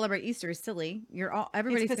going to celebrate Easter is silly.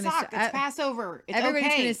 Everybody's It's going Pesach. It's Passover. It's everybody's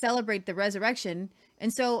okay. going to celebrate the resurrection.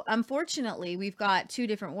 And so unfortunately, we've got two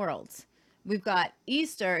different worlds. We've got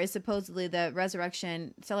Easter is supposedly the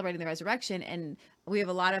resurrection, celebrating the resurrection, and we have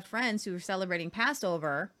a lot of friends who are celebrating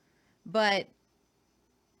Passover, but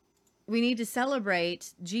we need to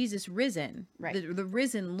celebrate Jesus risen, Right. the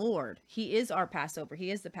risen Lord. He is our Passover. He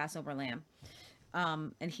is the Passover lamb.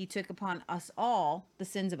 And he took upon us all the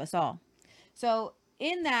sins of us all. So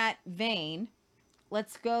in that vein,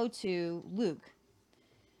 let's go to Luke,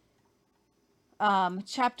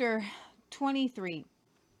 chapter 23.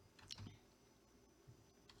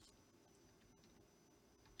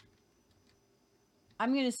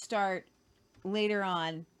 I'm going to start later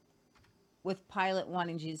on with Pilate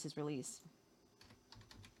wanting Jesus' release.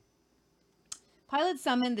 Pilate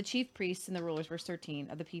summoned the chief priests and the rulers, verse 13,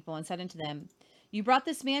 of the people and said unto them, You brought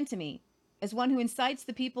this man to me as one who incites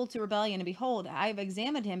the people to rebellion. And behold, I have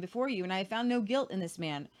examined him before you, and I have found no guilt in this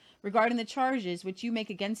man regarding the charges which you make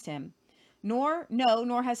against him. Nor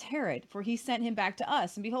has Herod, for he sent him back to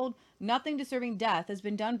us. And behold, nothing deserving death has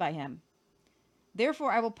been done by him.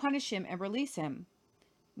 Therefore I will punish him and release him.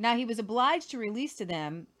 Now he was obliged to release to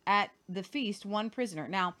them at the feast one prisoner.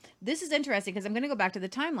 Now, this is interesting because I'm going to go back to the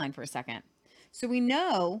timeline for a second. So we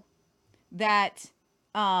know that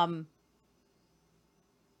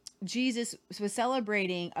Jesus was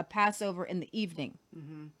celebrating a Passover in the evening.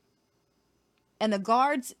 Mm-hmm. And the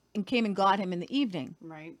guards came and got him in the evening.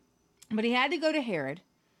 Right. But he had to go to Herod.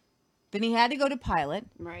 Then he had to go to Pilate.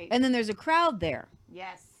 Right. And then there's a crowd there.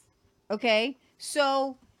 Yes. Okay?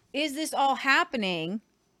 So is this all happening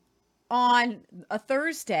on a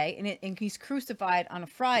Thursday and he's crucified on a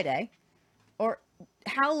Friday? Or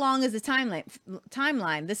how long is the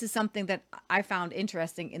timeline? This is something that I found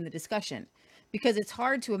interesting in the discussion, because it's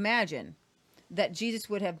hard to imagine that Jesus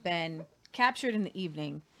would have been captured in the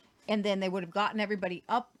evening and then they would have gotten everybody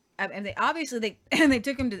up. And they obviously they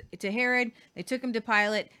took him to Herod, they took him to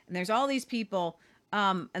Pilate, and there's all these people.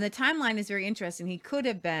 And the timeline is very interesting. He could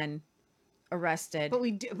have been arrested But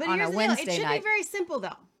on here's a the Wednesday deal. It should night. be very simple,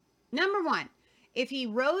 though. Number one, if he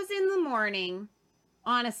rose in the morning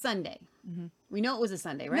on a Sunday, we know it was a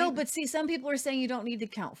Sunday, right? No, but see, some people are saying you don't need to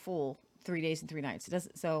count full 3 days and 3 nights. It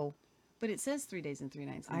doesn't. So but it says 3 days and 3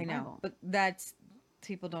 nights. In the I know, Bible. but that's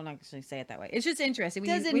people don't actually say it that way. It's just interesting.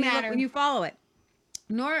 Doesn't when matter. when you follow it.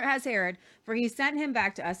 Nor has Herod, for he sent him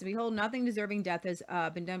back to us, and behold, nothing deserving death has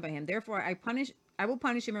been done by him. Therefore, I will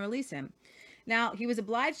punish him and release him. Now he was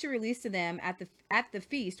obliged to release to them at the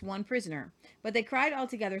feast one prisoner. But they cried all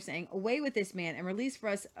together, saying, "Away with this man, and release for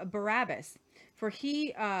us Barabbas. For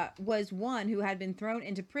he was one who had been thrown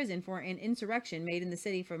into prison for an insurrection made in the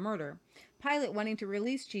city for murder." Pilate, wanting to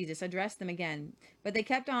release Jesus, addressed them again. But they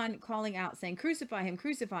kept on calling out, saying, "Crucify him,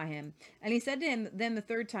 crucify him." And he said to him then the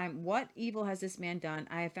third time, "What evil has this man done?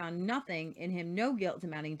 I have found nothing in him, no guilt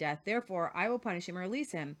demanding death. Therefore I will punish him and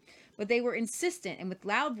release him." But they were insistent and with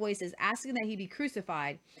loud voices asking that he be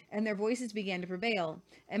crucified, and their voices began to prevail.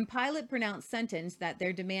 And Pilate pronounced sentence that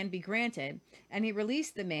their demand be granted, and he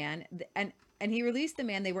released the man and he released the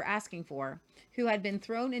man they were asking for, who had been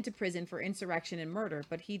thrown into prison for insurrection and murder,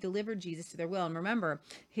 but he delivered Jesus to their will. And remember,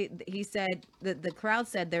 he said that the crowd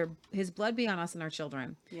said, his blood be on us and our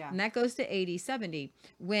children. Yeah. And that goes to AD 70.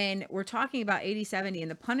 When we're talking about AD 70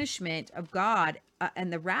 and the punishment of God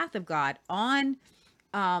and the wrath of God on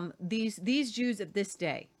these Jews of this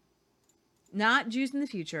day, not Jews in the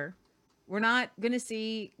future. We're not going to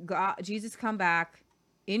see Jesus come back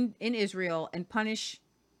in Israel and punish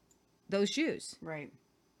those Jews, Right.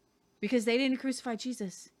 because they didn't crucify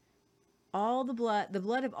Jesus. All the blood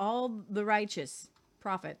of all the righteous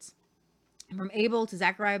prophets, from Abel to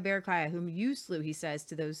Zechariah, Berechiah, whom you slew, he says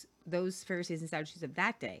to those Pharisees and Sadducees of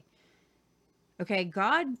that day. Okay,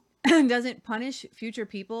 God doesn't punish future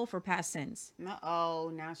people for past sins.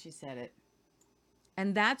 Oh, now she said it.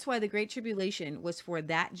 And that's why the Great Tribulation was for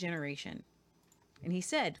that generation. And he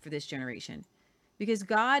said for this generation, because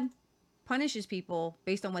God punishes people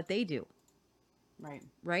based on what they do. Right.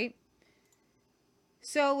 Right?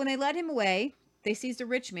 So when they led him away, they seized a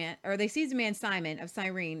rich man, or they seized a man, Simon of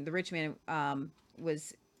Cyrene. The rich man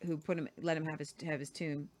was who let him have his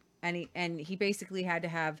tomb. And he basically had to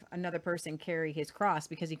have another person carry his cross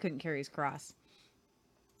because he couldn't carry his cross.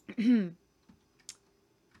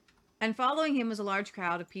 And following him was a large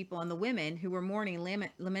crowd of people and the women who were mourning and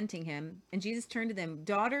lamenting him. And Jesus turned to them,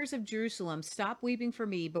 "Daughters of Jerusalem, stop weeping for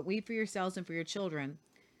me, but weep for yourselves and for your children.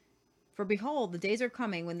 For behold, the days are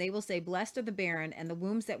coming when they will say, blessed are the barren and the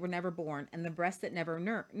wombs that were never born and the breasts that never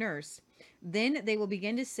nurse. Then they will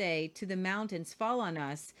begin to say to the mountains, fall on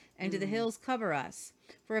us, and to the hills, cover us.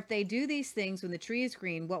 For if they do these things when the tree is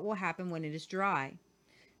green, what will happen when it is dry?"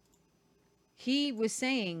 He was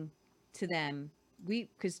saying to them,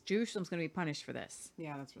 because Jerusalem's going to be punished for this.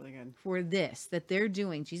 Yeah, that's really good. For this that they're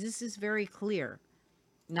doing. Jesus is very clear.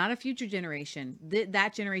 Not a future generation.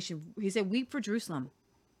 That generation. He said, weep for Jerusalem.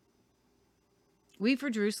 Weep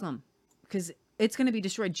for Jerusalem. Because it's going to be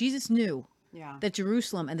destroyed. Jesus knew that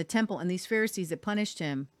Jerusalem and the temple and these Pharisees that punished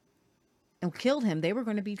him and killed him, they were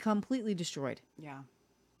going to be completely destroyed. Yeah.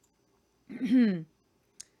 And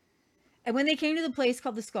when they came to the place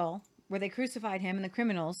called the Skull, where they crucified him and the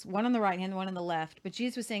criminals, one on the right hand, one on the left. But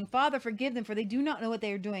Jesus was saying, Father, forgive them, for they do not know what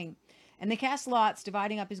they are doing. And they cast lots,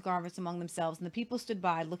 dividing up his garments among themselves. And the people stood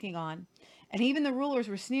by, looking on. And even the rulers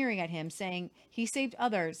were sneering at him, saying, he saved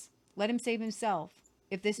others. Let him save himself,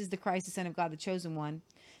 if this is the Christ, the Son of God, the chosen one.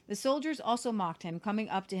 The soldiers also mocked him, coming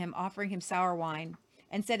up to him, offering him sour wine,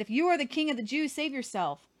 and said, if you are the king of the Jews, save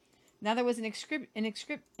yourself. Now there was an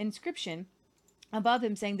inscription above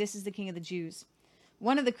him saying, this is the king of the Jews.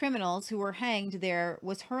 One of the criminals who were hanged there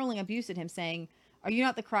was hurling abuse at him, saying, are you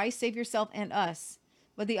not the Christ? Save yourself and us.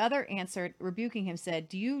 But the other answered, rebuking him, said,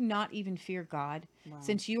 do you not even fear God,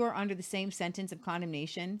 since you are under the same sentence of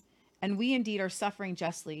condemnation? And we indeed are suffering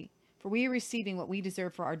justly, for we are receiving what we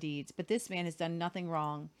deserve for our deeds. But this man has done nothing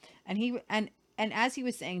wrong. And as he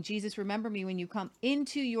was saying, Jesus, remember me when you come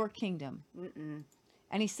into your kingdom.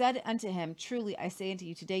 And he said unto him, truly I say unto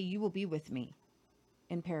you, today you will be with me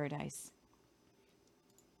in paradise.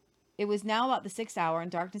 It was now about the 6th hour, and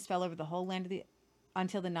darkness fell over the whole land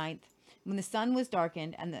until the 9th, when the sun was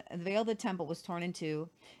darkened, and the veil of the temple was torn in two.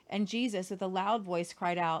 And Jesus, with a loud voice,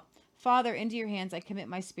 cried out, Father, into your hands I commit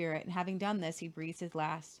my spirit. And having done this, he breathed his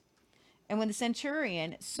last. And when the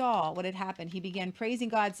centurion saw what had happened, he began praising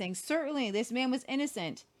God, saying, certainly this man was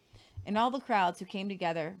innocent. And all the crowds who came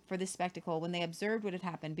together for this spectacle, when they observed what had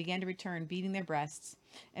happened, began to return, beating their breasts.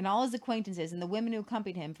 And all his acquaintances and the women who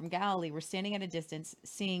accompanied him from Galilee were standing at a distance,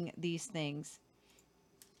 seeing these things.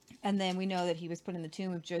 And then we know that he was put in the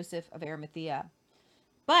tomb of Joseph of Arimathea.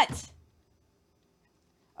 But,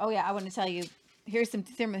 oh yeah, I want to tell you, here's some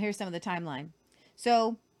of the timeline.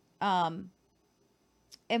 So, and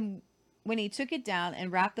when he took it down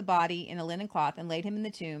and wrapped the body in a linen cloth and laid him in the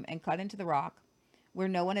tomb and cut into the rock, where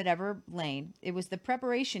no one had ever lain. It was the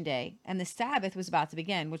preparation day, and the Sabbath was about to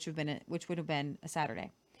begin, which would have been a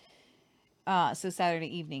Saturday. So Saturday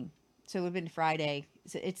evening. So it would have been Friday.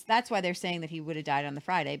 So that's why they're saying that he would have died on the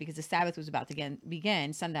Friday, because the Sabbath was about to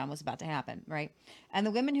begin. Sundown was about to happen, right? And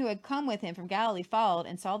the women who had come with him from Galilee followed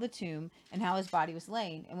and saw the tomb and how his body was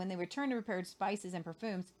laid. And when they returned, they prepared spices and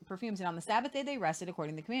perfumes. And on the Sabbath day they rested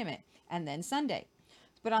according to the commandment. And then Sunday.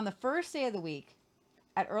 But on the first day of the week,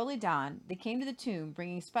 at early dawn, they came to the tomb,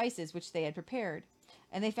 bringing spices which they had prepared.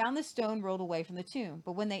 And they found the stone rolled away from the tomb.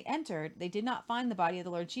 But when they entered, they did not find the body of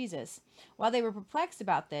the Lord Jesus. While they were perplexed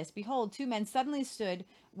about this, behold, two men suddenly stood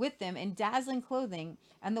with them in dazzling clothing.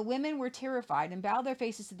 And the women were terrified and bowed their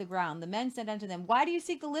faces to the ground. The men said unto them, Why do you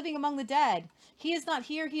seek the living among the dead? He is not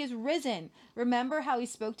here, he is risen. Remember how he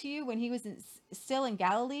spoke to you when he was still in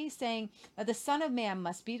Galilee, saying that the Son of Man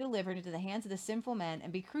must be delivered into the hands of the sinful men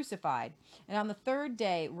and be crucified, and on the third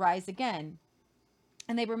day rise again.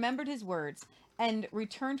 And they remembered his words, and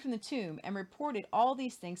returned from the tomb, and reported all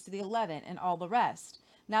these things to the 11 and all the rest.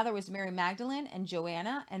 Now there was Mary Magdalene, and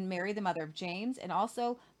Joanna, and Mary the mother of James, and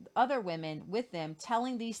also other women with them,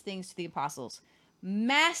 telling these things to the apostles.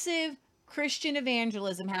 Massive Christian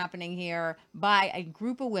evangelism happening here by a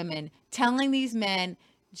group of women, telling these men,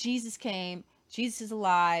 Jesus came, Jesus is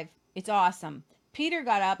alive, it's awesome. Peter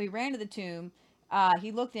got up, he ran to the tomb,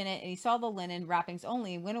 he looked in it, and he saw the linen wrappings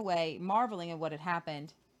only, and went away, marveling at what had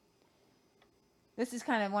happened. This is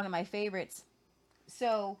kind of one of my favorites.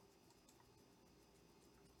 So,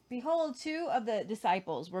 behold, two of the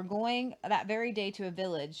disciples were going that very day to a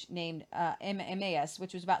village named Emmaus,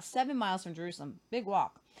 which was about 7 miles from Jerusalem. Big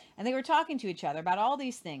walk. And they were talking to each other about all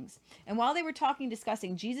these things. And while they were talking,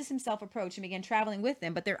 discussing, Jesus himself approached and began traveling with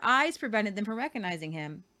them, but their eyes prevented them from recognizing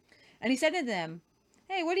him. And he said to them,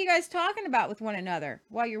 Hey, what are you guys talking about with one another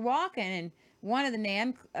while you're walking? And one of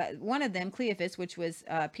them, Cleophas, which was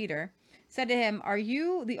Peter, said to him, Are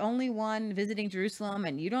you the only one visiting Jerusalem,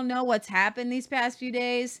 and you don't know what's happened these past few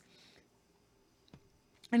days?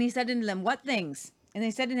 And he said unto them, What things? And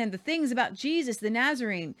they said to him, The things about Jesus the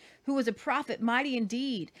Nazarene, who was a prophet, mighty in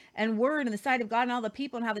deed and word in the sight of God and all the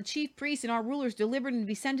people, and how the chief priests and our rulers delivered him to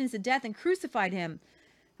be sentenced to death and crucified him.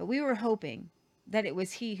 But we were hoping that it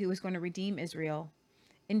was he who was going to redeem Israel.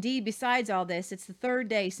 Indeed, besides all this, it's the third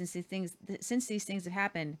day since these things have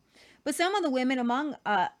happened. But some of the women among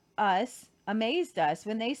us amazed us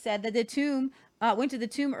when they said that the tomb went to the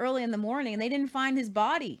tomb early in the morning and they didn't find his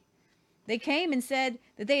body. They came and said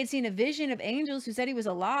that they had seen a vision of angels who said he was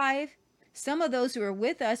alive. Some of those who were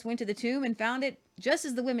with us went to the tomb and found it just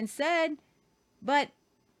as the women said, but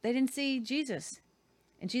they didn't see Jesus.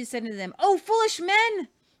 And Jesus said to them, Oh, foolish men,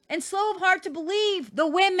 and slow of heart to believe the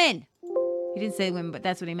women. He didn't say women, but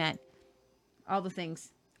that's what he meant. All the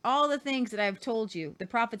things that I have told you, the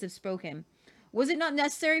prophets have spoken. Was it not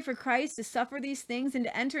necessary for Christ to suffer these things and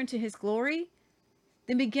to enter into his glory?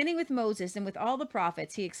 Then beginning with Moses and with all the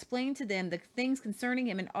prophets, he explained to them the things concerning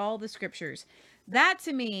him in all the scriptures. That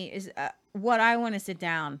to me is what I want to sit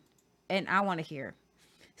down and I want to hear.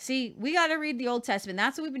 See, we got to read the Old Testament.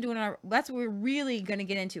 That's what we've been doing. That's what we're really going to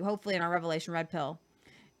get into, hopefully, in our Revelation Red Pill,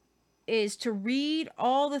 is to read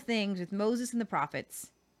all the things with Moses and the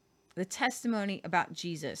prophets, the testimony about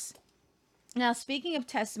Jesus. Now, speaking of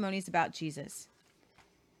testimonies about Jesus,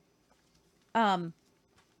 and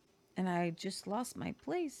I just lost my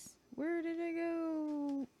place. Where did I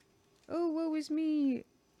go? Oh, woe is me.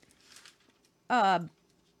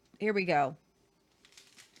 Here we go.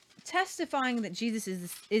 Testifying that Jesus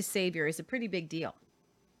is Savior is a pretty big deal.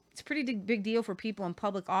 It's a pretty big deal for people in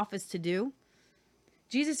public office to do.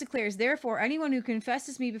 Jesus declares, Therefore, anyone who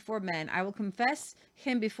confesses me before men, I will confess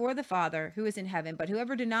him before the Father who is in heaven. But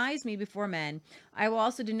whoever denies me before men, I will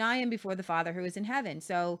also deny him before the Father who is in heaven.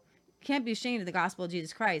 So, can't be ashamed of the gospel of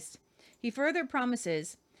Jesus Christ. He further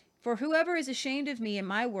promises, For whoever is ashamed of me and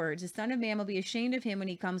my words, the Son of Man will be ashamed of him when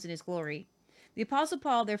he comes in his glory. The Apostle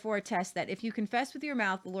Paul therefore attests that if you confess with your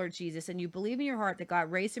mouth the Lord Jesus and you believe in your heart that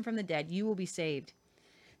God raised him from the dead, you will be saved.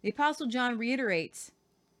 The Apostle John reiterates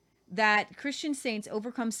that Christian saints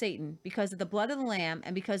overcome Satan because of the blood of the Lamb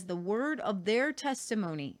and because of the word of their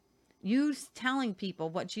testimony, you telling people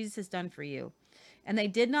what Jesus has done for you. And they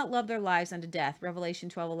did not love their lives unto death, Revelation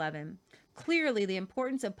 12:11. Clearly, the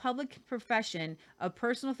importance of public profession of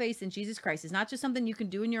personal faith in Jesus Christ is not just something you can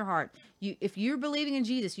do in your heart. If you're believing in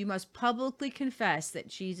Jesus, you must publicly confess that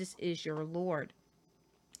Jesus is your Lord.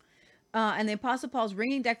 And the Apostle Paul's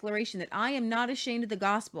ringing declaration that I am not ashamed of the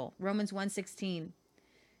gospel, Romans 1:16.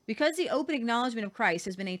 Because the open acknowledgement of Christ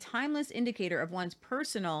has been a timeless indicator of one's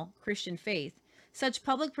personal Christian faith, such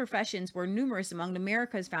public professions were numerous among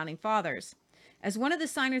America's founding fathers. As one of the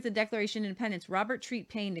signers of the Declaration of Independence, Robert Treat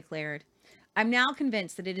Paine declared, I'm now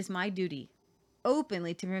convinced that it is my duty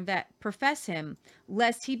openly to profess him,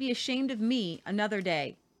 lest he be ashamed of me another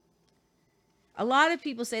day. A lot of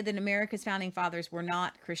people say that America's founding fathers were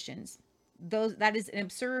not Christians. That is an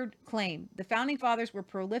absurd claim. The founding fathers were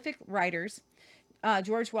prolific writers.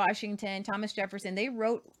 George Washington, Thomas Jefferson, they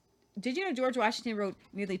wrote. Did you know George Washington wrote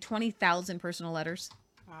nearly 20,000 personal letters?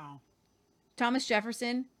 Wow. Thomas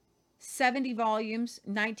Jefferson, 70 volumes,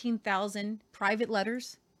 19,000 private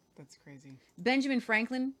letters. That's crazy. Benjamin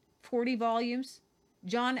Franklin, 40 volumes.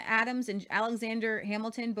 John Adams and Alexander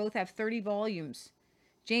Hamilton both have 30 volumes.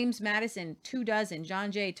 James Madison, 24.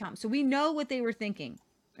 John J. Thompson. So we know what they were thinking.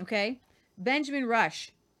 Okay? Benjamin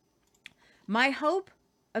Rush. My hope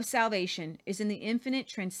of salvation is in the infinite,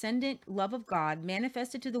 transcendent love of God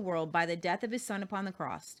manifested to the world by the death of his Son upon the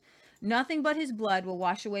cross. Nothing but his blood will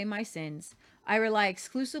wash away my sins. I rely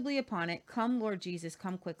exclusively upon it. Come, Lord Jesus,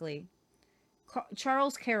 come quickly.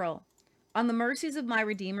 Charles Carroll. On the mercies of my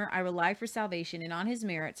Redeemer, I rely for salvation, and on his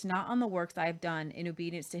merits, not on the works I have done in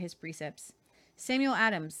obedience to his precepts. Samuel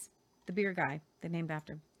Adams, the beer guy, they named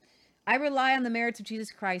after him. I rely on the merits of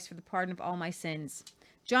Jesus Christ for the pardon of all my sins.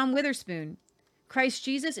 John Witherspoon. Christ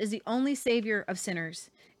Jesus is the only Savior of sinners,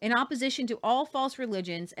 in opposition to all false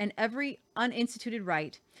religions and every uninstituted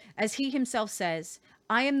rite. As he himself says,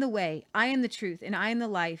 I am the way, I am the truth, and I am the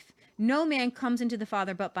life. No man comes into the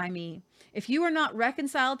Father but by me. If you are not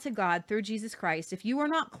reconciled to God through Jesus Christ, if you are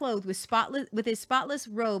not clothed with his spotless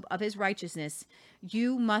robe of his righteousness,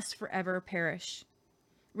 you must forever perish.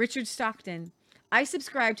 Richard Stockton. I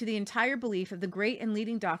subscribe to the entire belief of the great and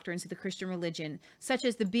leading doctrines of the Christian religion, such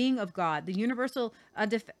as the being of God, the universal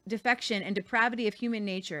defection and depravity of human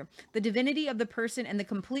nature, the divinity of the person, and the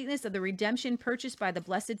completeness of the redemption purchased by the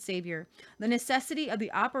blessed Savior, the necessity of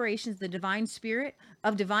the operations of the divine spirit,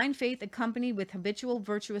 of divine faith accompanied with habitual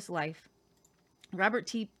virtuous life.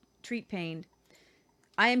 Robert Treat Paine.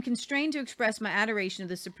 I am constrained to express my adoration of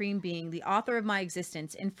the Supreme Being, the author of my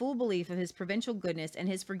existence, in full belief of his providential goodness and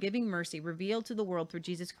his forgiving mercy revealed to the world through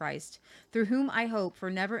Jesus Christ, through whom I hope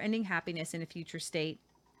for never-ending happiness in a future state.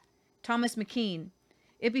 Thomas McKean.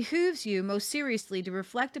 It behooves you most seriously to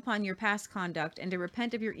reflect upon your past conduct and to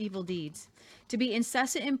repent of your evil deeds, to be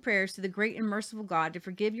incessant in prayers to the great and merciful God to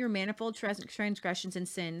forgive your manifold transgressions and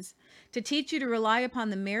sins, to teach you to rely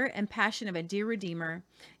upon the merit and passion of a dear Redeemer,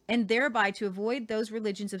 and thereby to avoid those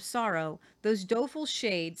regions of sorrow, those doleful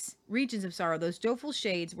shades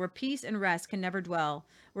where peace and rest can never dwell,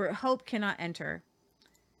 where hope cannot enter.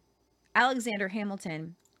 Alexander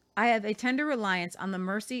Hamilton. I have a tender reliance on the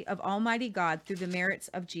mercy of Almighty God through the merits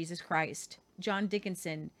of Jesus Christ. John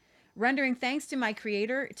Dickinson. Rendering thanks to my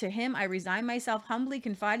Creator, to him I resign myself, humbly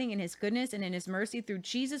confiding in his goodness and in his mercy through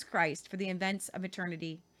Jesus Christ for the events of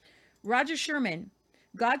eternity. Roger Sherman.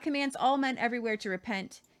 God commands all men everywhere to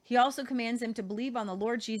repent. He also commands them to believe on the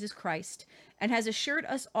Lord Jesus Christ, and has assured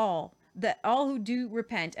us all that all who do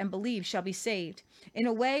repent and believe shall be saved, in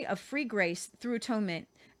a way of free grace through atonement.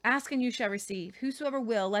 Ask and you shall receive. Whosoever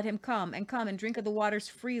will, let him come and drink of the waters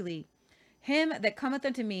freely. Him that cometh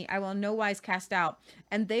unto me, I will in no wise cast out.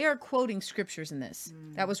 And they are quoting scriptures in this.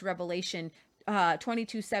 That was Revelation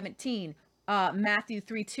 22:17, Matthew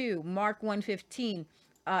 3:2, Mark 1:15,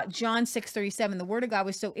 John 6:37. The word of God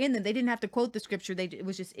was so in them, they didn't have to quote the scripture. It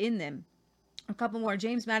was just in them. A couple more.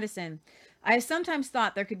 James Madison. I have sometimes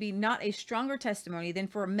thought there could be not a stronger testimony than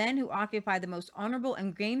for men who occupy the most honorable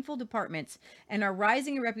and gainful departments and are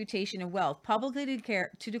rising in reputation and wealth publicly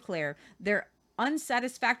to declare their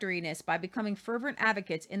unsatisfactoriness by becoming fervent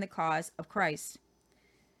advocates in the cause of Christ.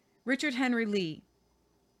 Richard Henry Lee.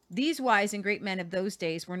 These wise and great men of those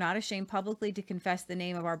days were not ashamed publicly to confess the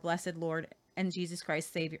name of our blessed Lord and Jesus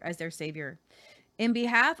Christ Savior as their Savior. In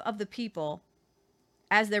behalf of the people,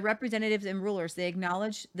 as their representatives and rulers, they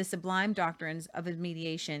acknowledge the sublime doctrines of his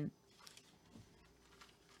mediation.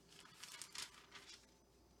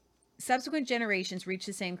 Subsequent generations reached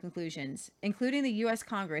the same conclusions, including the U.S.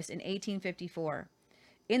 Congress in 1854.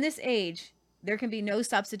 In this age, there can be no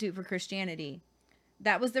substitute for Christianity.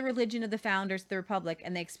 That was the religion of the founders of the Republic,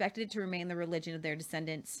 and they expected it to remain the religion of their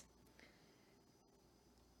descendants.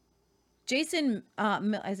 Stephen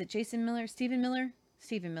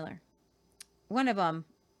Miller. One of them,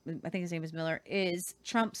 I think his name is Miller, is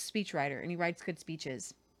Trump's speechwriter, and he writes good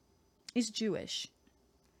speeches. He's Jewish.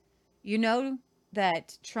 You know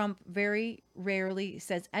that Trump very rarely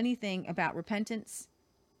says anything about repentance,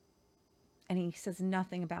 and he says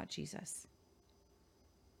nothing about Jesus.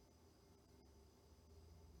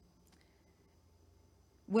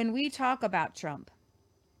 When we talk about Trump,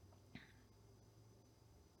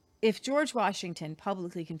 if George Washington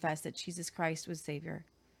publicly confessed that Jesus Christ was Savior,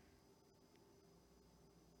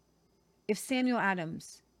 if Samuel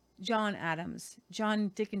Adams, John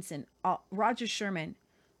Dickinson, Roger Sherman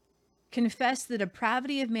confessed the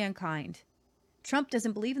depravity of mankind Trump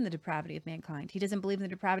doesn't believe in the depravity of mankind. He doesn't believe in the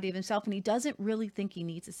depravity of himself, and he doesn't really think he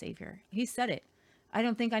needs a savior. He said it. I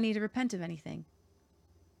don't think I need to repent of anything.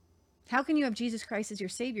 How can you have Jesus Christ as your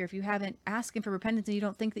savior if you haven't asked him for repentance and you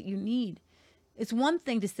don't think that you need? It's one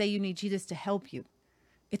thing to say you need Jesus to help you.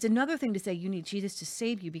 It's another thing to say you need Jesus to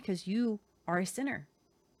save you because you are a sinner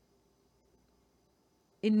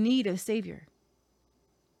in need of a savior.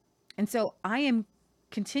 And so I am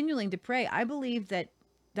continuing to pray. I believe that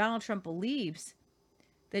Donald Trump believes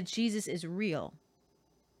that Jesus is real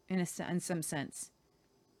in some sense.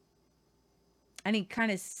 And he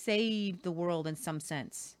kind of saved the world in some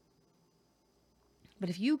sense. But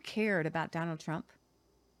if you cared about Donald Trump,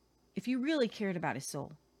 if you really cared about his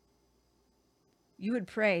soul, you would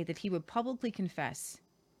pray that he would publicly confess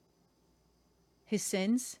his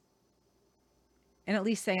sins and at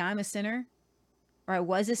least say, I'm a sinner, or I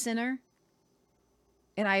was a sinner,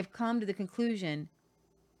 and I've come to the conclusion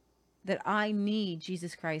that I need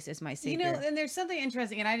Jesus Christ as my savior. You know, and there's something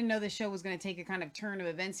interesting, and I didn't know this show was going to take a kind of turn of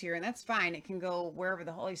events here, and that's fine. It can go wherever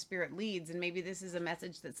the Holy Spirit leads, and maybe this is a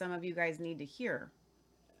message that some of you guys need to hear.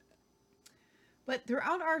 But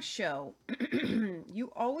throughout our show,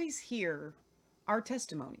 you always hear our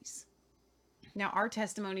testimonies. Now, our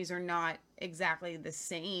testimonies are not exactly the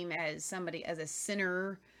same as somebody, as a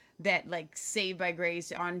sinner that like saved by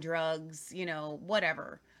grace on drugs, you know,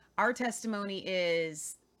 whatever. Our testimony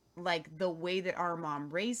is like the way that our mom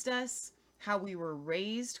raised us, how we were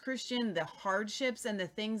raised Christian, the hardships and the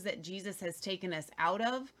things that Jesus has taken us out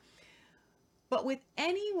of. But with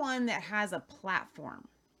anyone that has a platform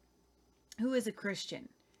who is a Christian,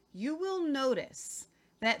 you will notice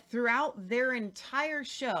that throughout their entire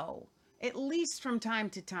show, at least from time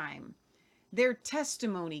to time, their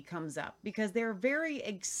testimony comes up because they're very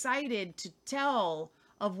excited to tell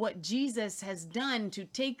of what Jesus has done to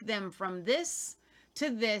take them from this to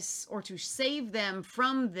this, or to save them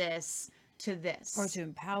from this to this, or to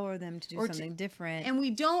empower them to do something different. And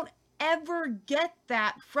we don't ever get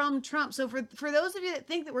that from Trump. So for those of you that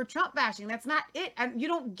think that we're Trump bashing, that's not it. You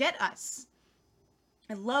don't get us.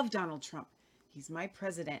 I love Donald Trump. He's my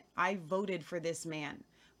president. I voted for this man.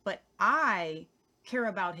 But I care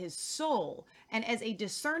about his soul. And as a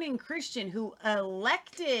discerning Christian who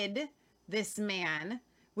elected this man,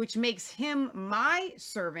 which makes him my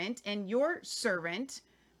servant and your servant,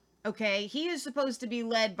 okay, he is supposed to be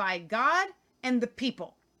led by God and the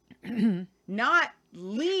people, not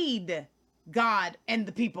lead God and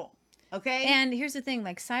the people, okay? And here's the thing,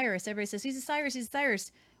 like Cyrus, everybody says, he's a Cyrus, he's a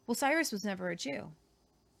Cyrus. Well, Cyrus was never a Jew.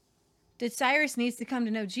 Cyrus needs to come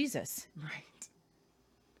to know Jesus. Right.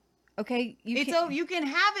 Okay, you can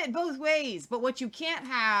have it both ways, but what you can't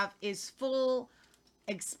have is full,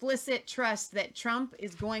 explicit trust that Trump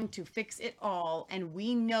is going to fix it all, and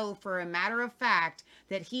we know for a matter of fact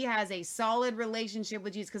that he has a solid relationship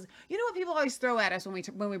with Jesus. Because you know what people always throw at us when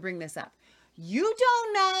we bring this up? You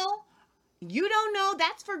don't know.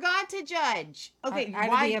 That's for God to judge. Okay,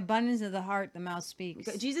 out of the abundance of the heart, the mouth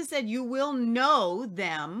speaks. Jesus said, "You will know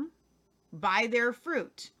them by their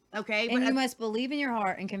fruit." Okay. And you must believe in your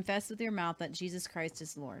heart and confess with your mouth that Jesus Christ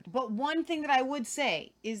is Lord. But one thing that I would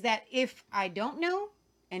say is that if I don't know,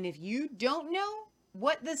 and if you don't know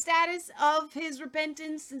what the status of his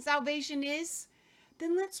repentance and salvation is,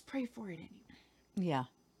 then let's pray for it anyway. Yeah.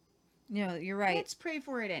 No, you're right. Let's pray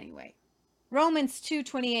for it anyway. Romans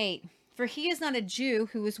 2:28. For he is not a Jew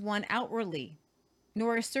who is one outwardly,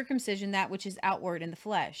 nor is circumcision that which is outward in the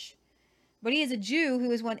flesh. But he is a Jew who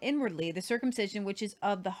is one inwardly, the circumcision which is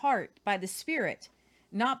of the heart, by the Spirit,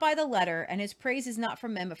 not by the letter, and his praise is not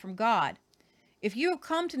from men, but from God. If you have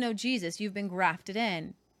come to know Jesus, you've been grafted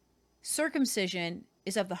in. Circumcision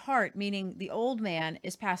is of the heart, meaning the old man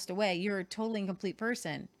is passed away. You're a totally and complete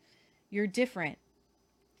person. You're different.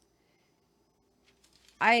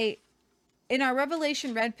 In our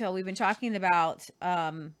Revelation Red Pill, we've been talking about,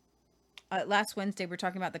 last Wednesday, we're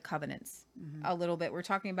talking about the covenants a little bit. We're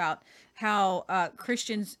talking about how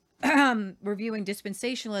Christians were viewing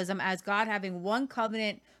dispensationalism as God having one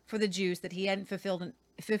covenant for the Jews that he hadn't fulfilled,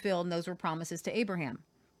 and those were promises to Abraham.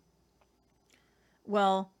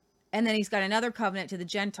 Well, and then he's got another covenant to the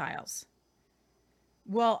Gentiles.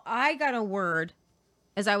 Well, I got a word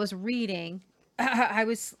as I was reading. I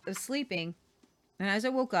was sleeping, and as I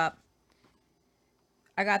woke up,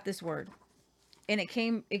 I got this word. And it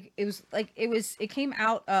came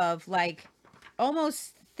out of like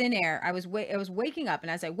almost thin air. I was waking up,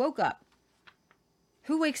 and as I woke up,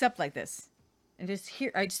 who wakes up like this? And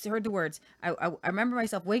I just heard the words. I remember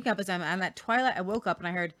myself waking up as I'm at twilight. I woke up and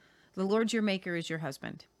I heard, "The Lord your Maker is your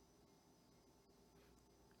husband."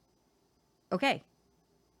 Okay,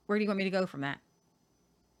 where do you want me to go from that?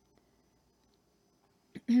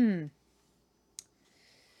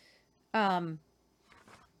 um,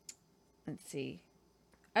 let's see.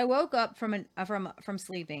 I woke up from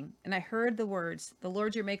sleeping, and I heard the words, "The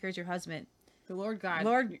Lord your maker is your husband." The Lord God.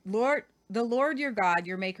 The Lord your God,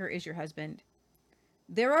 your maker is your husband.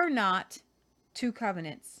 There are not two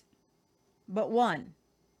covenants, but one.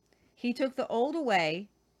 He took the old away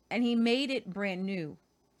and he made it brand new.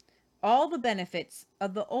 All the benefits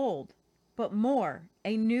of the old, but more,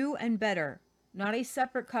 a new and better, not a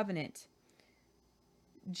separate covenant.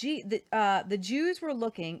 The Jews were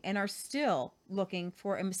looking and are still looking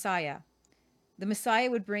for a Messiah. The Messiah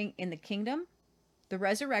would bring in the kingdom, the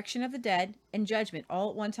resurrection of the dead, and judgment all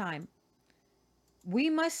at one time. We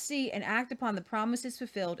must see and act upon the promises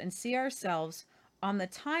fulfilled and see ourselves on the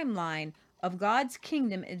timeline of God's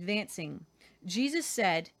kingdom advancing. Jesus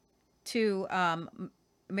said to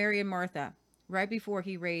Mary and Martha right before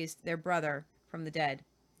he raised their brother from the dead,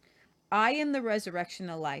 I am the resurrection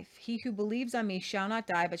and life. He who believes on me shall not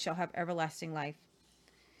die, but shall have everlasting life.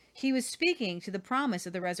 He was speaking to the promise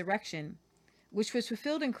of the resurrection, which was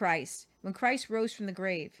fulfilled in Christ when Christ rose from the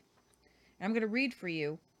grave. And I'm going to read for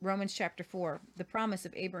you Romans chapter 4, the promise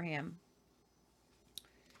of Abraham.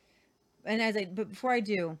 But before I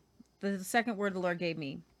do, the second word the Lord gave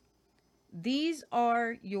me. These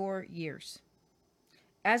are your years.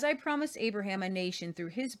 As I promised Abraham a nation through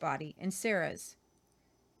his body and Sarah's.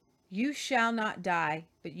 You shall not die,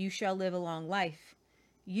 but you shall live a long life.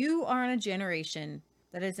 You are in a generation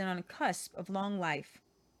that is on a cusp of long life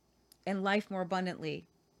and life more abundantly.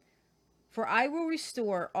 For I will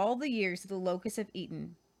restore all the years that the locusts have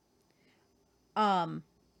eaten. I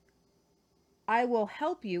will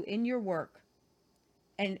help you in your work,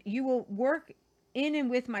 and you will work in and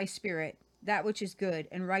with my spirit, that which is good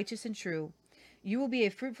and righteous and true. You will be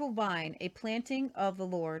a fruitful vine, a planting of the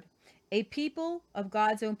Lord, a people of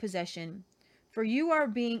God's own possession. For you are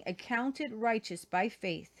being accounted righteous by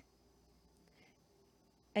faith,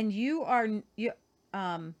 and you are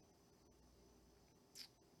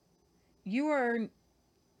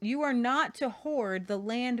not to hoard the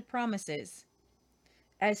land promises,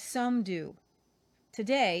 as some do.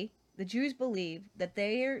 Today, the Jews believe that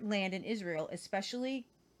their land in Israel is specially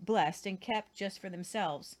blessed and kept just for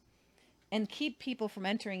themselves, and keep people from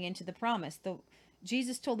entering into the promise.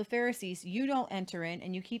 Jesus told the Pharisees, you don't enter in,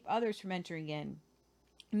 and you keep others from entering in.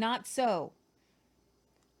 Not so.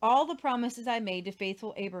 All the promises I made to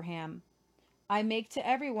faithful Abraham, I make to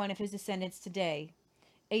every one of his descendants today,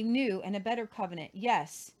 a new and a better covenant.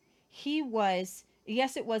 Yes, it was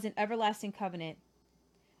an everlasting covenant.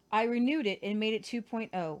 I renewed it and made it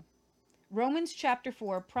 2.0. Romans chapter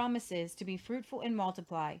 4 promises to be fruitful and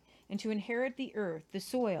multiply, and to inherit the earth, the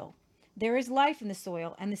soil. There is life in the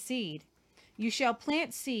soil and the seed. You shall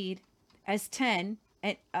plant seed as 10,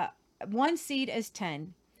 and one seed as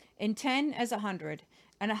 10, and 10 as 100,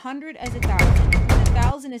 and 100 as 1,000, and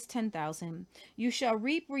 1,000 as 10,000. You shall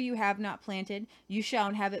reap where you have not planted. You shall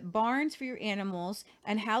inhabit barns for your animals,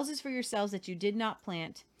 and houses for yourselves that you did not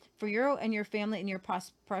plant, for you and your family and your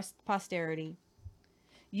posterity.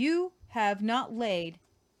 You have not laid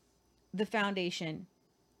the foundation,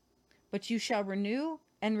 but you shall renew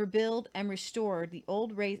and rebuild and restore the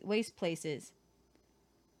old waste places.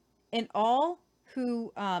 And all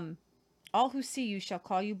who see you shall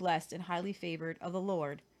call you blessed and highly favored of the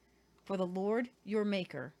Lord, for the Lord your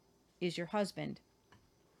maker is your husband.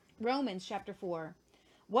 Romans chapter 4.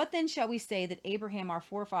 What then shall we say that Abraham our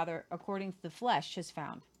forefather according to the flesh has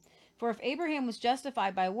found? For if Abraham was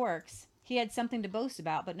justified by works, he had something to boast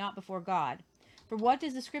about, but not before God. For what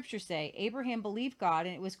does the scripture say? Abraham believed God,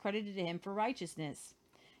 and it was credited to him for righteousness.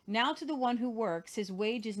 Now to the one who works, his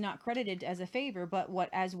wage is not credited as a favor, but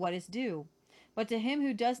as what is due. But to him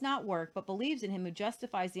who does not work, but believes in him who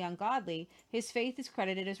justifies the ungodly, his faith is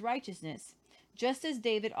credited as righteousness. Just as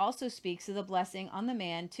David also speaks of the blessing on the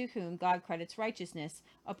man to whom God credits righteousness,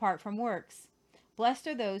 apart from works. Blessed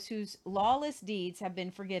are those whose lawless deeds have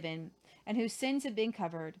been forgiven, and whose sins have been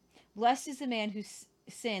covered. Blessed is the man whose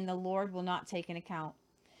sin the Lord will not take in account.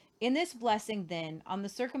 In this blessing, then, on the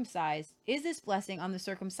circumcised, is this blessing on the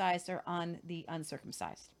circumcised or on the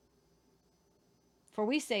uncircumcised? For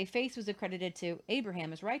we say faith was accredited to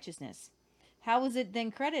Abraham as righteousness. How was it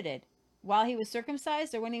then credited? While he was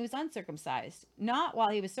circumcised or when he was uncircumcised? Not while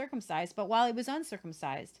he was circumcised, but while he was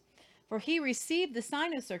uncircumcised. For he received the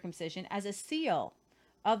sign of circumcision as a seal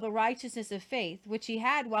of the righteousness of faith, which he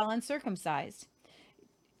had while uncircumcised.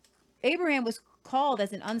 Abraham was called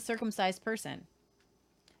as an uncircumcised person,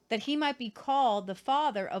 that he might be called the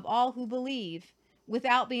father of all who believe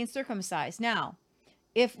without being circumcised. Now,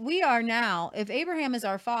 if Abraham is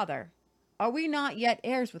our father, are we not yet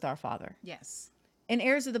heirs with our father? Yes. and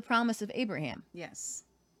heirs of the promise of Abraham. Yes.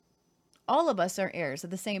 All of us are heirs of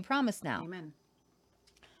the same promise now. Amen.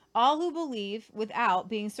 All who believe without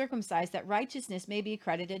being circumcised, that righteousness may be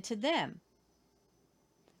accredited to them.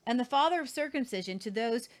 And the father of circumcision to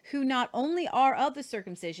those who not only are of the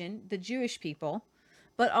circumcision, the Jewish people,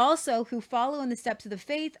 but also who follow in the steps of the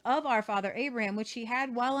faith of our father Abraham, which he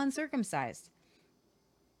had while uncircumcised.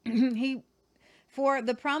 For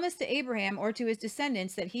the promise to Abraham or to his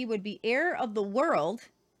descendants that he would be heir of the world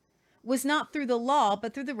was not through the law,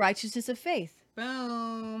 but through the righteousness of faith.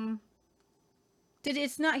 Boom.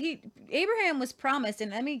 Abraham was promised,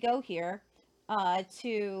 and let me go here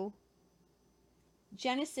to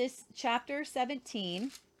Genesis chapter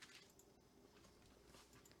 17,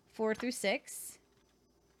 4 through 6.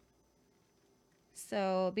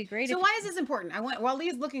 So it'd be great. So why is this important? While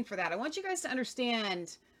Leah's looking for that, I want you guys to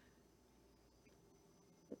understand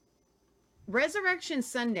Resurrection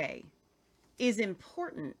Sunday is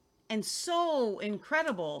important and so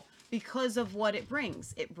incredible because of what it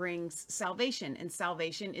brings. It brings salvation, and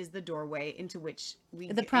salvation is the doorway into which we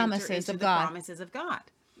The promises of God. Promises of God.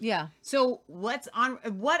 Yeah. So what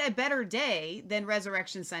a better day than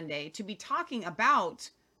Resurrection Sunday to be talking about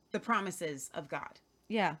the promises of God.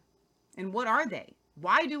 Yeah. And what are they?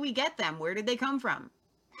 Why do we get them? Where did they come from?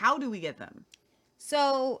 How do we get them?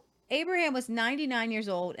 So Abraham was 99 years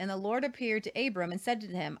old, and the Lord appeared to Abram and said to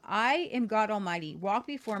him, I am God Almighty. Walk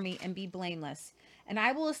before me and be blameless. And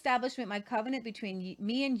I will establish my covenant between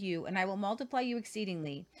me and you, and I will multiply you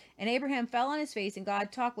exceedingly. And Abraham fell on his face, and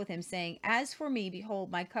God talked with him, saying, As for me, behold,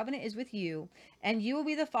 my covenant is with you, and you will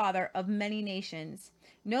be the father of many nations.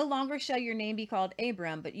 No longer shall your name be called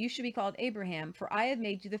Abram, but you shall be called Abraham, for I have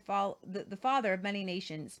made you the father of many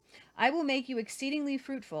nations. I will make you exceedingly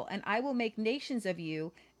fruitful, and I will make nations of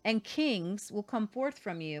you, and kings will come forth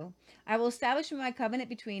from you. I will establish my covenant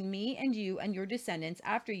between me and you and your descendants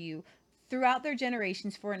after you throughout their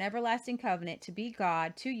generations for an everlasting covenant to be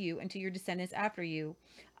God to you and to your descendants after you.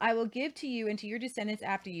 I will give to you and to your descendants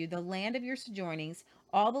after you the land of your sojournings,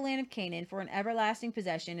 all the land of Canaan, for an everlasting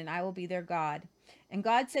possession, and I will be their God. And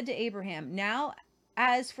God said to Abraham, Now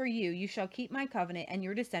as for you, you shall keep my covenant and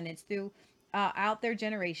your descendants throughout their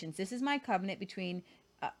generations. This is my covenant between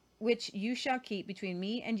which you shall keep between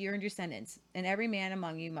me and your descendants, and every man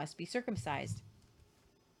among you must be circumcised.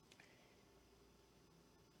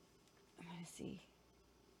 Let's see.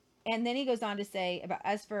 And then he goes on to say,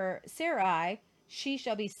 as for Sarai, she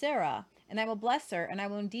shall be Sarah, and I will bless her, and I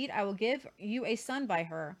will give you a son by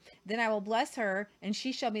her. Then I will bless her, and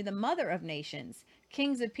she shall be the mother of nations.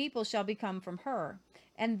 Kings of people shall become from her.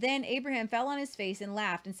 And then Abraham fell on his face and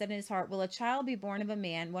laughed and said in his heart, Will a child be born of a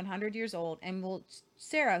man 100 years old? And will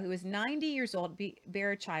Sarah, who is 90 years old,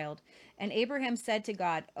 bear a child? And Abraham said to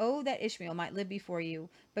God, Oh, that Ishmael might live before you.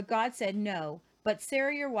 But God said, No. But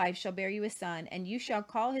Sarah your wife shall bear you a son, and you shall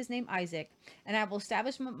call his name Isaac. And I will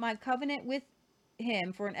establish my covenant with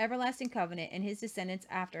him for an everlasting covenant, and his descendants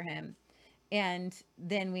after him. And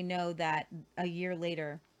then we know that a year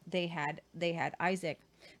later they had Isaac.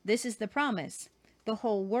 This is the promise. The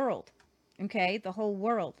whole world. Okay? The whole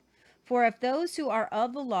world. For if those who are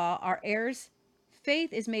of the law are heirs,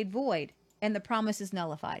 faith is made void, and the promise is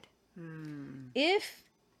nullified. If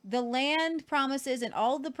the land promises and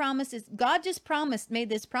all the promises, God just made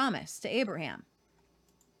this promise to Abraham.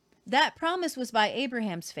 That promise was by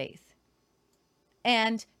Abraham's faith.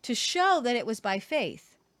 And to show that it was by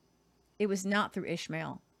faith, it was not through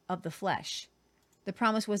Ishmael of the flesh. The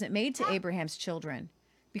promise wasn't made to Abraham's children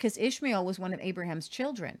because Ishmael was one of Abraham's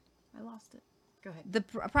children. I lost it. Go ahead. The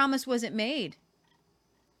promise wasn't made.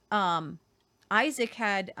 Isaac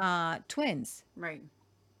had twins. Right.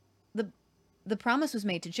 The promise was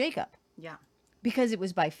made to Jacob. Yeah. Because it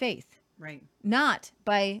was by faith. Right. Not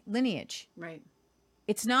by lineage. Right.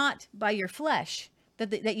 It's not by your flesh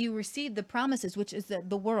that you receive the promises, which is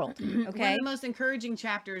the world. Okay. One of the most encouraging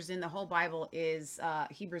chapters in the whole Bible is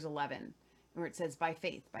Hebrews 11, where it says, by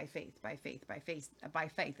faith, by faith, by faith, by faith, by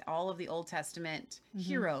faith. All of the Old Testament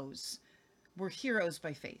heroes were heroes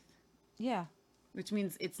by faith. Yeah. Which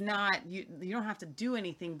means it's not, you don't have to do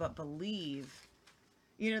anything but believe.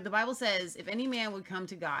 You know, the Bible says, if any man would come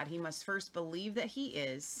to God, he must first believe that he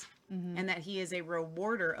is, and that he is a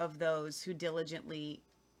rewarder of those who diligently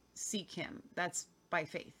seek him. That's by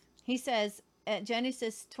faith. He says at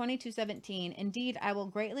Genesis 22:17, Indeed, I will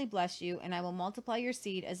greatly bless you, and I will multiply your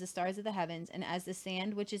seed as the stars of the heavens and as the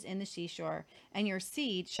sand which is in the seashore. And your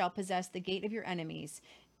seed shall possess the gate of your enemies.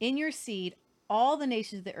 In your seed, all the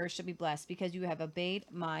nations of the earth shall be blessed, because you have obeyed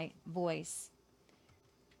my voice.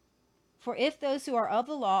 For if those who are of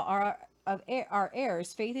the law are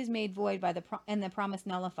heirs, faith is made void and the promise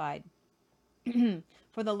nullified.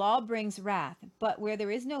 For the law brings wrath, but where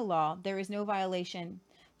there is no law, there is no violation.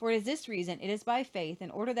 For it is this reason, it is by faith,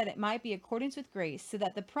 in order that it might be accordance with grace, so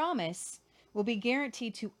that the promise will be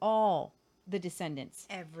guaranteed to all the descendants,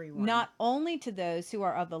 Everyone. not only to those who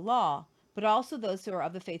are of the law, but also those who are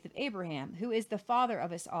of the faith of Abraham, who is the father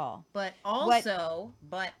of us all. But What- also,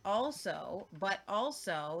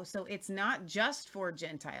 so it's not just for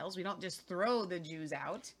Gentiles. We don't just throw the Jews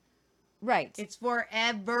out. Right. It's for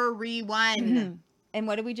everyone. And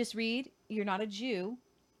what did we just read? You're not a Jew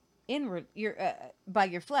inward, you're by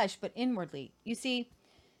your flesh, but inwardly. You see,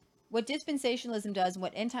 what dispensationalism does and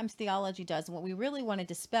what end times theology does, and what we really want to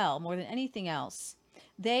dispel more than anything else,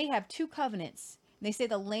 they have two covenants. They say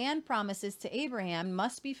the land promises to Abraham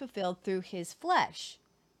must be fulfilled through his flesh.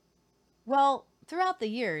 Well, throughout the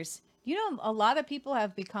years, you know, a lot of people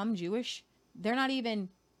have become Jewish. They're not even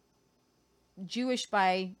Jewish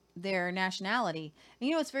by their nationality. And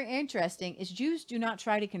you know what's very interesting is Jews do not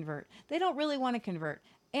try to convert. They don't really want to convert.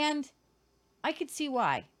 And I could see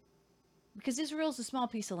why. Because Israel's a small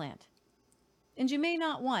piece of land. And you may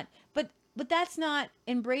not want, but that's not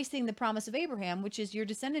embracing the promise of Abraham, which is your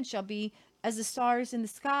descendants shall be as the stars in the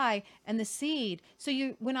sky and the seed. So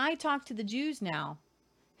when I talk to the Jews now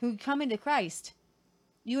who come into Christ,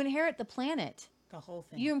 you inherit the planet. The whole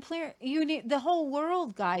thing. The whole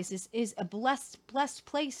world, guys, is a blessed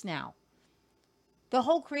place now. The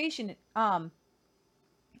whole creation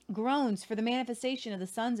groans for the manifestation of the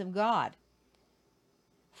sons of God.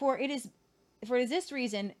 For it is this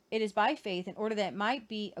reason, it is by faith, in order that it might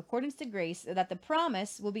be accordance to grace, that the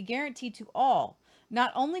promise will be guaranteed to all,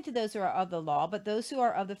 not only to those who are of the law, but those who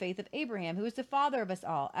are of the faith of Abraham, who is the father of us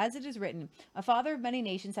all. As it is written, a father of many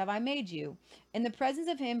nations have I made you, in the presence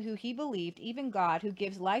of him who he believed, even God, who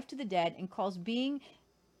gives life to the dead and calls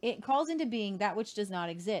into being that which does not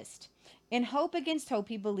exist. In hope against hope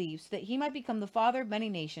he believes, that he might become the father of many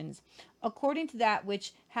nations, according to that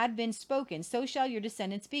which had been spoken, so shall your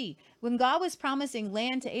descendants be. When God was promising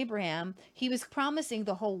land to Abraham, he was promising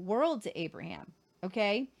the whole world to Abraham.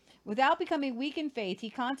 Okay? Without becoming weak in faith, he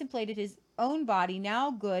contemplated his own body, now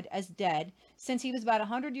good as dead, since he was about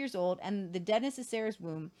 100 years old, and the deadness of Sarah's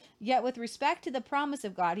womb. Yet with respect to the promise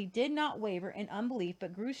of God, he did not waver in unbelief,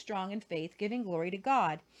 but grew strong in faith, giving glory to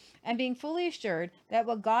God, and being fully assured that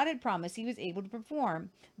what God had promised he was able to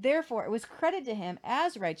perform. Therefore it was credited to him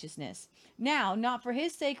as righteousness. Now, not for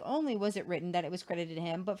his sake only was it written that it was credited to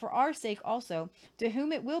him, but for our sake also, to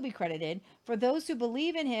whom it will be credited, for those who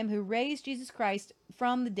believe in him who raised Jesus Christ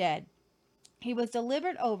from the dead. He was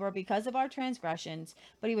delivered over because of our transgressions,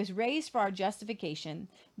 but he was raised for our justification.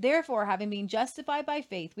 Therefore, having been justified by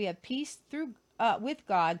faith, we have peace with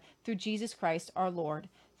God through Jesus Christ our Lord,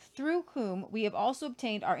 through whom we have also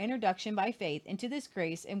obtained our introduction by faith into this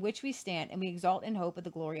grace in which we stand, and we exalt in hope of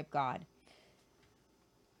the glory of God.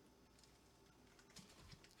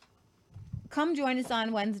 Come join us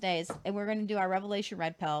on Wednesdays, and we're going to do our Revelation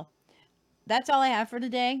Red Pill. That's all I have for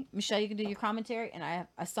today. Michelle, you can do your commentary, and I have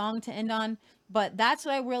a song to end on. But that's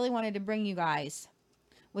what I really wanted to bring you guys,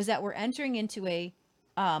 was that we're entering into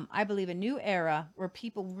I believe, a new era where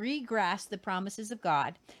people re-grasp the promises of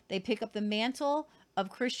God. They pick up the mantle of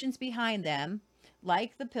Christians behind them,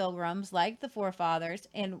 like the Pilgrims, like the forefathers,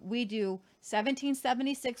 and we do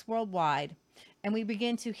 1776 worldwide, and we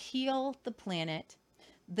begin to heal the planet.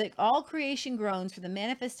 That all creation groans for the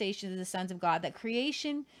manifestation of the sons of God, that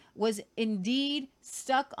creation was indeed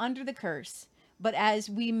stuck under the curse. But as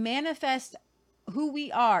we manifest who we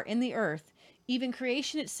are in the earth, even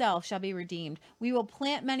creation itself shall be redeemed. We will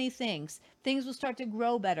plant many things. Things will start to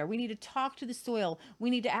grow better. We need to talk to the soil. We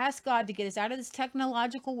need to ask God to get us out of this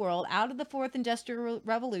technological world, out of the fourth industrial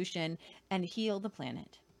revolution, and heal the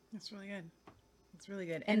planet. That's really good. That's really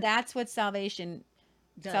good. And that's what salvation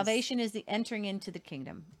does. Salvation is the entering into the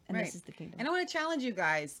kingdom, and Right. this is the kingdom. And I want to challenge you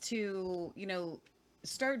guys to,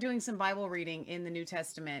 start doing some Bible reading in the New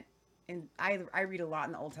Testament. And I read a lot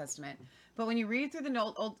in the Old Testament, but when you read through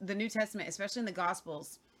the New Testament, especially in the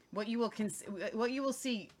Gospels, what you will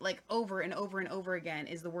see like over and over and over again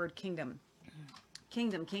is the word kingdom,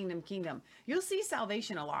 kingdom, kingdom, kingdom. You'll see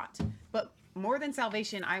salvation a lot, but more than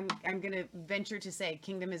salvation, I'm going to venture to say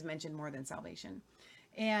kingdom is mentioned more than salvation.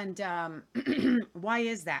 And why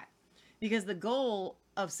is that? Because the goal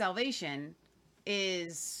of salvation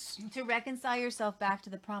is to reconcile yourself back to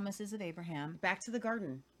the promises of Abraham, back to the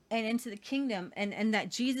garden, and into the kingdom, and that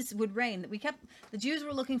Jesus would reign. That the Jews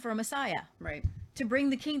were looking for a Messiah, right, to bring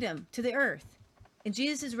the kingdom to the earth, and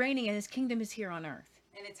Jesus is reigning, and his kingdom is here on earth,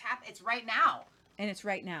 and it's right now,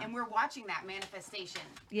 and we're watching that manifestation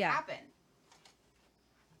happen.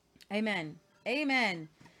 Amen.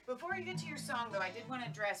 Before you get to your song, though, I did want to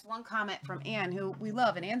address one comment from Anne, who we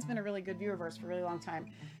love, and Anne's been a really good viewer of ours for a really long time.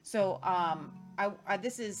 So,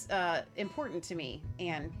 this is important to me,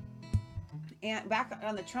 Anne. And back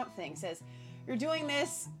on the Trump thing, says, "You're doing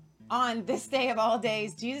this on this day of all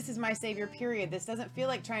days. Jesus is my savior, period. This doesn't feel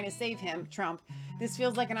like trying to save him, Trump. This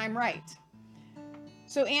feels like an I'm right."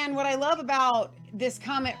 So, Anne, what I love about this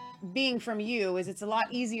comment being from you is it's a lot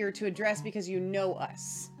easier to address because you know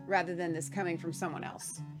us rather than this coming from someone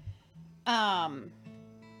else.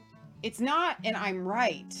 It's not an I'm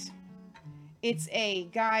right. It's a,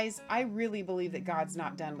 guys, I really believe that God's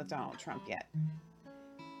not done with Donald Trump yet.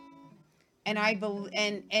 And I believe,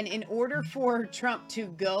 and in order for Trump to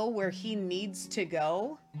go where he needs to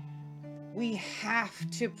go, we have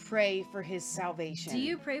to pray for his salvation. Do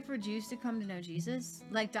you pray for Jews to come to know Jesus?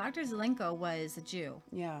 Like Dr. Zelenko was a Jew.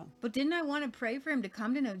 Yeah. But didn't I want to pray for him to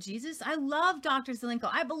come to know Jesus? I love Dr. Zelenko.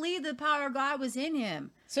 I believe the power of God was in him.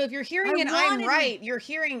 So if you're hearing I'm right, you're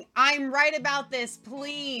hearing I'm right about this.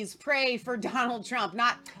 Please pray for Donald Trump.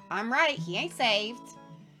 Not I'm right. He ain't saved.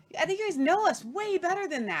 I think you guys know us way better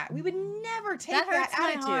than that. We would never take that hurts my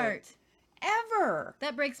attitude. heart. Ever.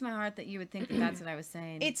 That breaks my heart that you would think that that's what I was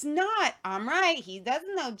saying. It's not, I'm right, he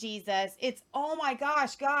doesn't know Jesus. It's, oh my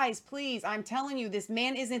gosh, guys, please, I'm telling you, this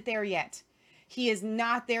man isn't there yet. He is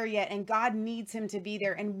not there yet, and God needs him to be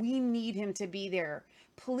there, and we need him to be there.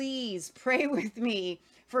 Please pray with me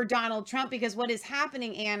for Donald Trump, because what is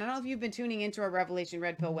happening, Anne, I don't know if you've been tuning into our Revelation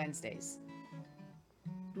Red Pill Wednesdays,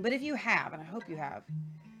 but if you have, and I hope you have,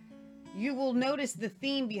 you will notice the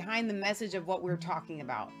theme behind the message of what we're talking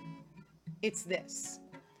about. It's this: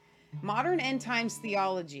 modern end times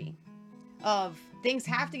theology of things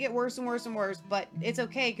have to get worse and worse and worse, but it's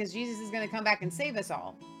okay because Jesus is going to come back and save us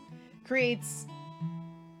all, creates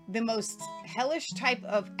the most hellish type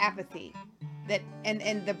of apathy that,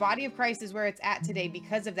 and the body of Christ is where it's at today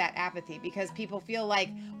because of that apathy, because people feel like,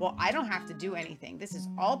 well, I don't have to do anything. This is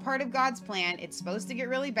all part of God's plan. It's supposed to get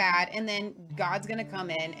really bad, and then God's going to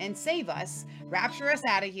come in and save us, rapture us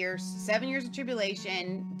out of here, 7 years of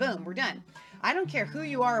tribulation, boom, we're done. I don't care who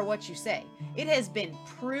you are or what you say. It has been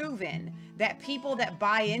proven that people that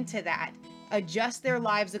buy into that adjust their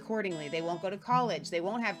lives accordingly. They won't go to college. They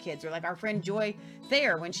won't have kids. Or like our friend Joy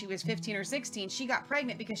Thayer, when she was 15 or 16, she got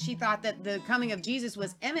pregnant because she thought that the coming of Jesus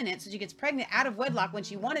was imminent. So she gets pregnant out of wedlock when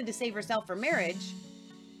she wanted to save herself for marriage.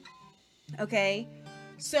 Okay.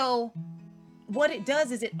 So what it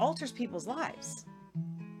does is it alters people's lives.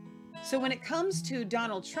 So when it comes to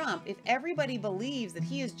Donald Trump, if everybody believes that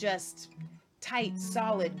he is just tight,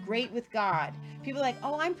 solid, great with God, people are like,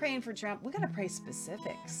 oh, I'm praying for Trump. We got to pray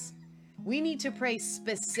specifics. We need to pray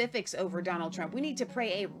specifics over Donald Trump. We need to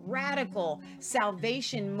pray a radical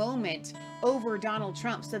salvation moment over Donald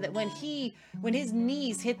Trump, so that when his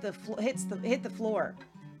knees hit the floor,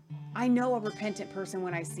 I know a repentant person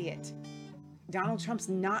when I see it. Donald Trump's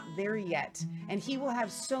not there yet, and he will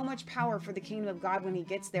have so much power for the kingdom of God when he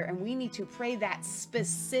gets there, and we need to pray that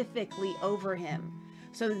specifically over him.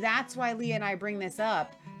 So that's why Leah and I bring this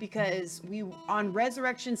up, because on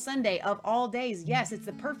Resurrection Sunday of all days, yes, it's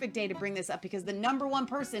the perfect day to bring this up, because the number one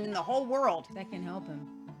person in the whole world that can help him,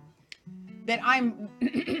 that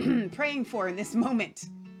I'm praying for in this moment,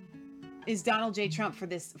 is Donald J. Trump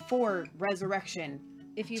for resurrection.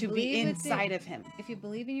 If you to be inside of him. If you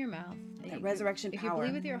believe in your mouth, that resurrection power. If you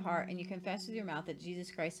believe with your heart and you confess with your mouth that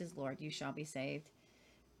Jesus Christ is Lord, you shall be saved.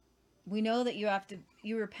 We know that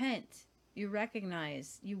you repent. You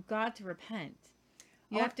recognize you've got to repent.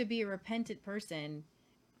 You have to be a repentant person.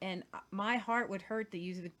 And my heart would hurt that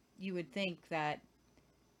you would think that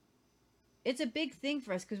it's a big thing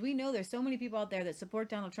for us, because we know there's so many people out there that support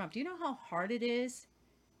Donald Trump. Do you know how hard it is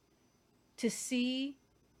to see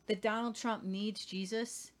that Donald Trump needs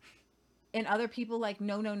Jesus and other people like,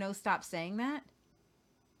 no, stop saying that?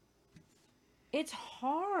 It's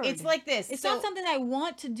hard. It's like this. It's not something I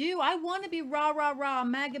want to do. I want to be rah,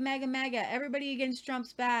 MAGA. Everybody against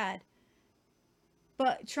Trump's bad.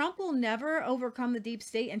 But Trump will never overcome the deep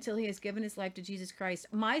state until he has given his life to Jesus Christ.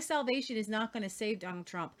 My salvation is not going to save Donald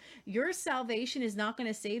Trump. Your salvation is not going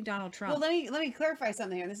to save Donald Trump. Well, let me clarify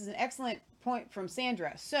something here. This is an excellent point from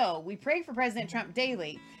Sandra. So we pray for President Trump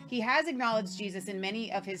daily. He has acknowledged Jesus in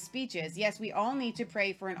many of his speeches. Yes, we all need to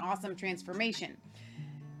pray for an awesome transformation.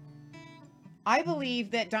 I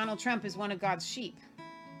believe that Donald Trump is one of God's sheep.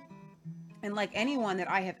 And like anyone that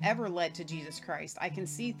I have ever led to Jesus Christ, I can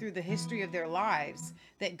see through the history of their lives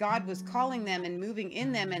that God was calling them and moving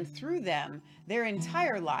in them and through them their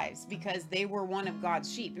entire lives, because they were one of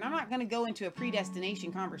God's sheep. And I'm not going to go into a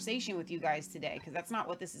predestination conversation with you guys today, because that's not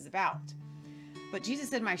what this is about. But Jesus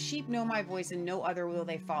said, my sheep know my voice and no other will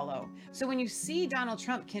they follow. So when you see Donald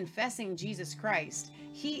Trump confessing Jesus Christ,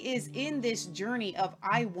 he is in this journey of,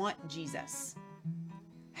 I want Jesus.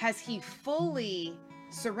 Has he fully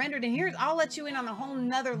surrendered? And here's, I'll let you in on a whole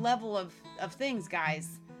nother level of things,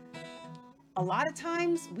 guys. A lot of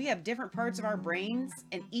times we have different parts of our brains,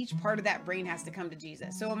 and each part of that brain has to come to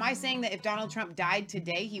Jesus. So am I saying that if Donald Trump died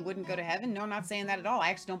today, he wouldn't go to heaven? No, I'm not saying that at all. I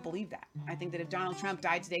actually don't believe that. I think that if Donald Trump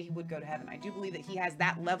died today, he would go to heaven. I do believe that he has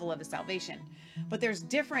that level of a salvation. But there's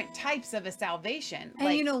different types of a salvation.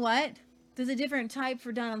 And you know what? There's a different type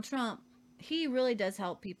for Donald Trump. He really does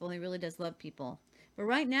help people. He really does love people. But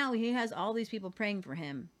right now, he has all these people praying for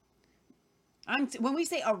him. When we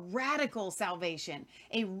say a radical salvation,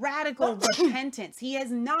 a radical repentance, he has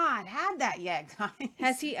not had that yet, guys.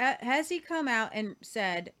 Has he come out and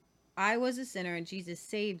said, I was a sinner and Jesus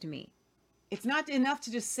saved me? It's not enough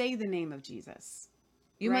to just say the name of Jesus.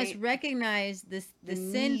 You must recognize the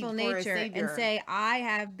sinful nature and say, I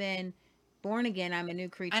have been born again. I'm a new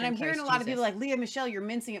creature. And I'm hearing a lot of people like, Leah Michelle, you're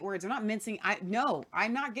mincing at words. I'm not mincing. No,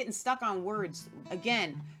 I'm not getting stuck on words.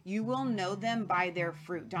 Again, you will know them by their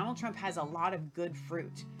fruit. Donald Trump has a lot of good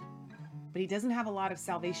fruit, but he doesn't have a lot of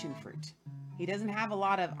salvation fruit. He doesn't have a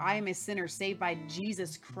lot of, I am a sinner saved by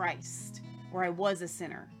Jesus Christ, or I was a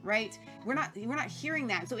sinner, right? We're not hearing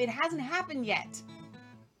that. So it hasn't happened yet.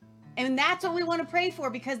 And that's what we want to pray for,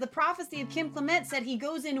 because the prophecy of Kim Clement said he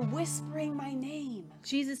goes in whispering my name.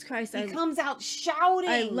 Jesus Christ. He comes out shouting.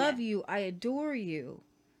 I love you. I adore you.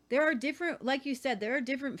 There are different, like you said, there are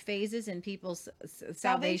different phases in people's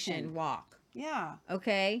salvation walk. Yeah.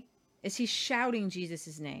 Okay. Is he shouting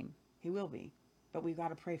Jesus' name? He will be, but we've got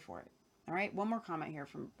to pray for it. All right. One more comment here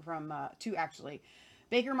from two, actually.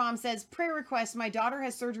 Baker Mom says, prayer request. My daughter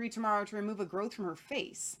has surgery tomorrow to remove a growth from her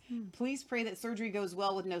face. Please pray that surgery goes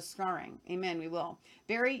well with no scarring. Amen. We will.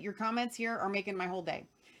 Barry, your comments here are making my whole day.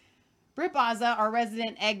 Britt Baza, our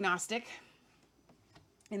resident agnostic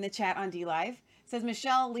in the chat on DLive, says,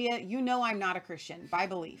 Michelle, Leah, you know I'm not a Christian by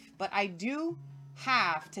belief, but I do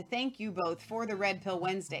have to thank you both for the Red Pill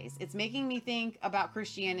Wednesdays. It's making me think about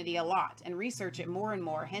Christianity a lot and research it more and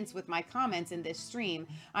more. Hence, with my comments in this stream,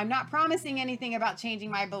 I'm not promising anything about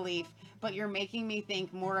changing my belief, but you're making me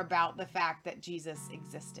think more about the fact that Jesus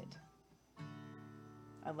existed.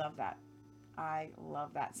 I love that. I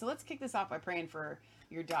love that. So let's kick this off by praying for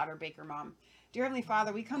your daughter, Baker Mom. Dear Heavenly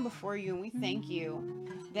Father, we come before you and we thank you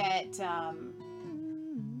that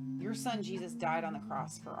your son Jesus died on the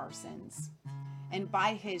cross for our sins. And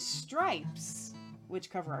by his stripes, which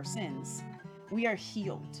cover our sins, we are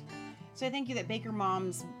healed. So I thank you that Baker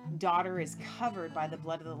Mom's daughter is covered by the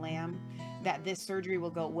blood of the Lamb, that this surgery will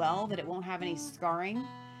go well, that it won't have any scarring,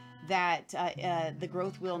 that the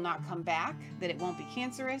growth will not come back, that it won't be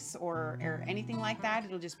cancerous or anything like that.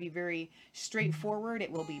 It'll just be very straightforward.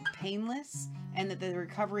 It will be painless, and that the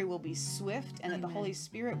recovery will be swift, and that the Holy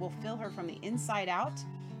Spirit will fill her from the inside out.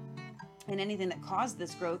 And anything that caused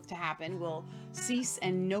this growth to happen will cease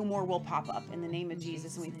and no more will pop up in the name of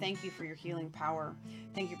Jesus. And we thank you for your healing power.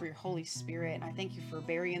 Thank you for your Holy Spirit. And I thank you for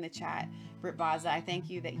Barry in the chat, Britt Baza. I thank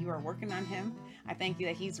you that you are working on him. I thank you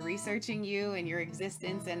that he's researching you and your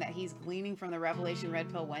existence, and that he's gleaning from the Revelation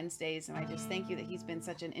Red Pill Wednesdays. And I just thank you that he's been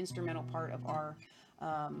such an instrumental part of our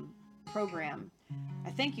program.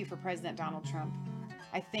 I thank you for President Donald Trump.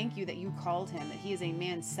 I thank you that you called him, that he is a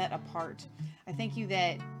man set apart. I thank you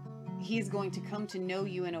that he is going to come to know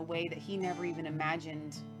you in a way that he never even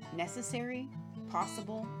imagined necessary,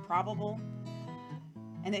 possible, probable,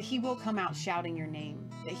 and that he will come out shouting your name,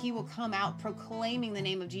 that he will come out proclaiming the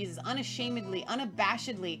name of Jesus unashamedly,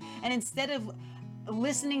 unabashedly, and instead of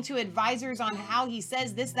listening to advisors on how he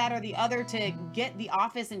says this, that, or the other to get the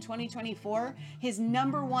office in 2024, his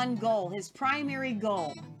number one goal, his primary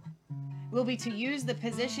goal, will be to use the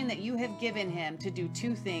position that you have given him to do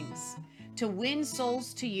two things: to win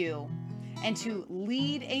souls to you, and to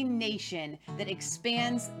lead a nation that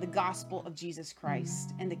expands the gospel of Jesus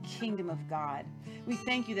Christ and the kingdom of God. We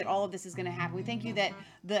thank you that all of this is going to happen. We thank you that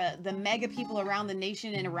the mega people around the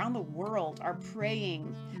nation and around the world are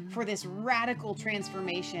praying for this radical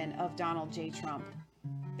transformation of Donald J. Trump,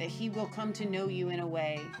 that he will come to know you in a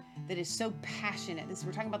way that is so passionate.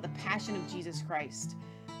 We're talking about the passion of Jesus Christ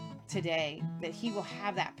today, that he will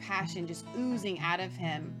have that passion just oozing out of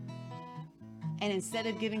him. And instead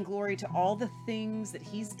of giving glory to all the things that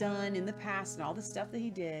he's done in the past and all the stuff that he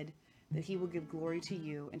did, that he will give glory to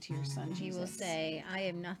you and to your son, Jesus. He will say, I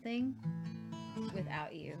am nothing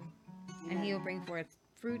without you. Amen. And he will bring forth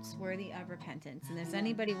fruits worthy of repentance. And if there's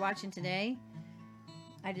anybody watching today,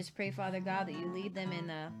 I just pray, Father God, that you lead them in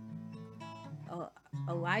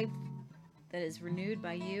a life that is renewed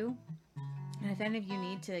by you, And if any of you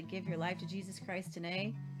need to give your life to Jesus Christ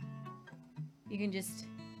today, you can just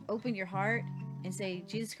open your heart and say,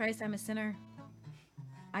 Jesus Christ, I'm a sinner.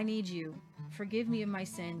 I need you. Forgive me of my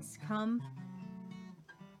sins. Come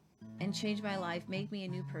and change my life. Make me a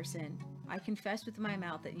new person. I confess with my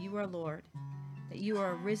mouth that you are Lord, that you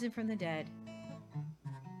are risen from the dead,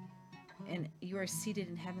 and you are seated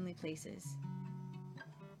in heavenly places.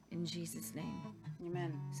 In Jesus' name.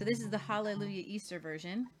 Amen. So this is the Hallelujah Easter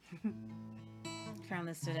version. Found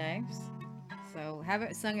this today. So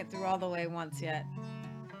haven't sung it through all the way once yet.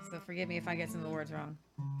 So forgive me if I get some of the words wrong.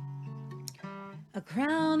 A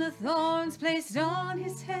crown of thorns placed on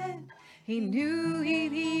his head. He knew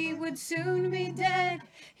he would soon be dead.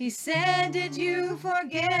 He said, did you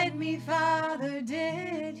forget me, Father,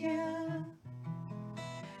 did you?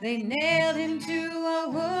 They nailed him to a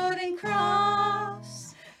wooden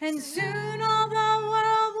cross, and soon all the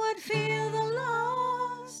world would feel the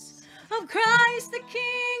loss of Christ the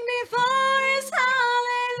King before his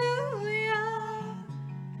hallelujah.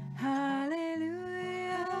 Hallelujah.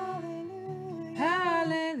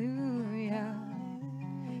 Hallelujah.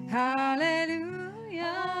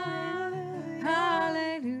 Hallelujah.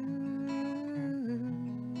 Hallelujah.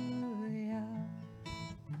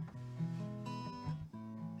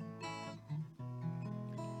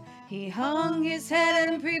 He hung his head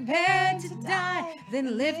and prepared to die,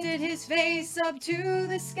 then lifted his face up to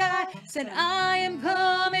the sky, said, I am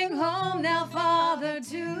coming home now, Father,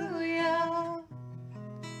 to you.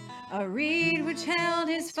 A reed which held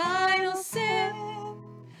his final sip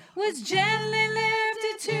was gently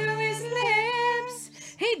lifted to his lips.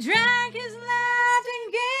 He drank his last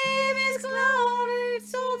and gave his glory,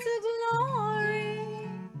 soul to glory.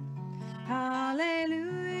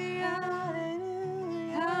 Hallelujah.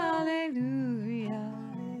 Hallelujah.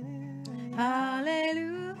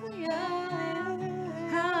 Hallelujah.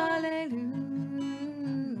 Hallelujah.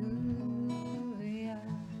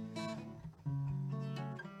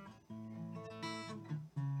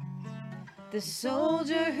 The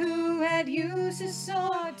soldier who had used his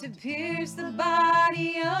sword to pierce the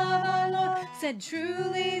body of our Lord said,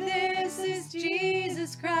 truly this is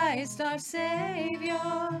Jesus Christ our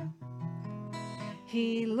Savior.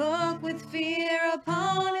 He looked with fear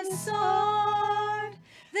upon his sword,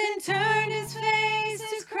 then turned his face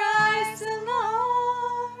to Christ the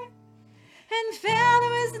Lord, and fell to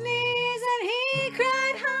his knees, and he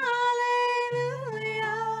cried,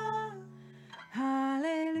 Hallelujah,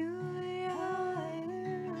 Hallelujah,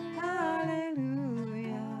 Hallelujah,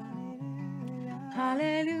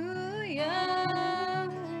 Hallelujah,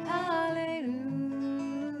 Hallelujah.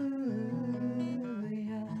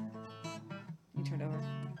 You turn it over.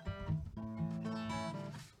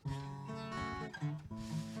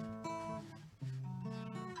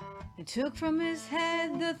 They took from his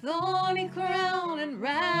head the thorny crown and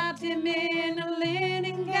wrapped him in a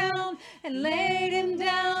linen gown and laid him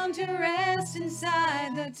down to rest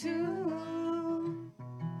inside the tomb.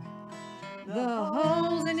 The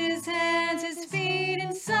holes in his hands, his feet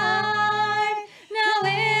inside. Now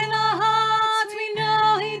in our hearts we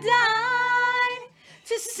know he died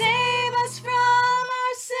to save us from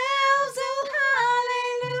ourselves. Oh,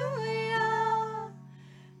 hallelujah.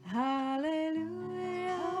 Hallelujah.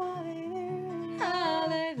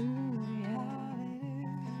 Hallelujah.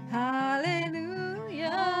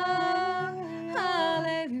 Hallelujah.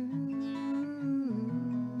 Hallelujah.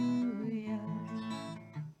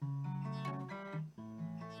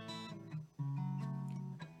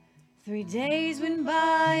 3 days went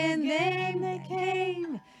by and then they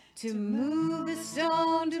came to move the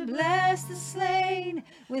stone to bless the slain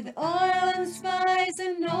with oil and spice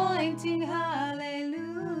anointing.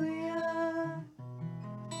 Hallelujah.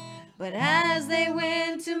 But as they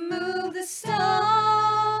went to move the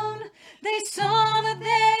stone, they saw that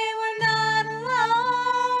they were not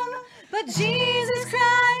alone, but Jesus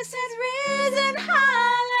Christ has risen.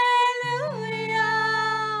 Hallelujah.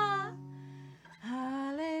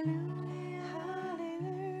 Hallelujah.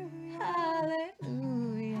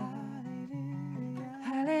 Hallelujah.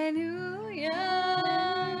 Hallelujah.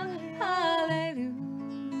 Hallelujah.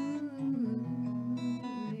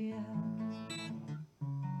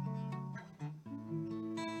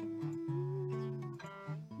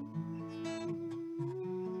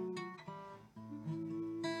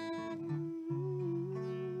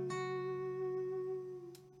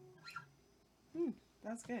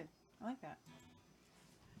 That's good. I like that.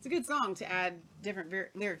 It's a good song to add different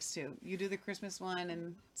lyrics to. You do the Christmas one,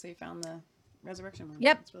 and so you found the resurrection one.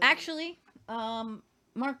 Yep. That's really good. Actually,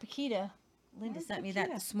 Mark Paquita, Linda Mark sent me that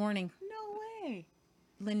Paquita. this morning. No way.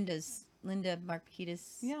 Linda's Linda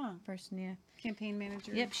Marquitas. Yeah. Person, yeah. Campaign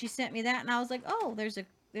manager. Yep, she sent me that, and I was like, oh, there's an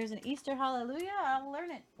Easter hallelujah. I'll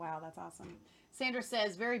learn it. Wow, that's awesome. Sandra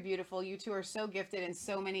says, very beautiful. You two are so gifted in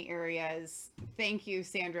so many areas. Thank you,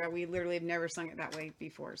 Sandra. We literally have never sung it that way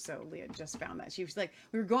before. So Leah just found that. She was like,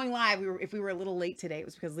 we were going live. If we were a little late today, it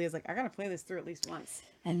was because Leah's like, I got to play this through at least once.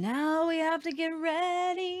 And now we have to get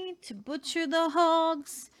ready to butcher the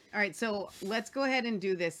hogs. All right, so let's go ahead and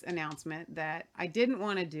do this announcement that I didn't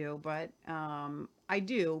want to do, but I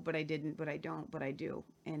do, but I didn't, but I don't, but I do.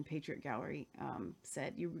 And Patriot Gallery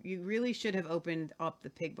said, you really should have opened up the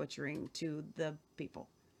pig butchering to the people,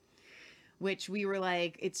 which we were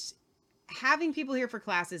like, it's having people here for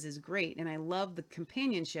classes is great. And I love the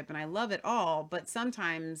companionship and I love it all, but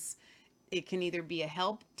sometimes it can either be a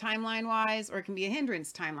help timeline wise or it can be a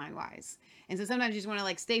hindrance timeline wise. And so sometimes you just want to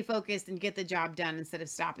like stay focused and get the job done instead of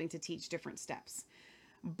stopping to teach different steps.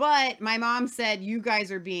 But my mom said, you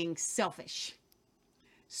guys are being selfish.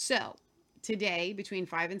 So today between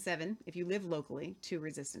 5 and 7, if you live locally to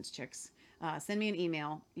Resistance Chicks, send me an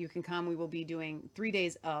email. You can come. We will be doing 3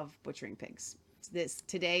 days of butchering pigs.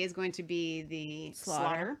 Today is going to be the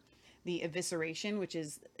slaughter, the evisceration, which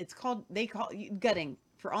is, they call gutting.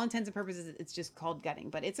 For all intents and purposes, it's just called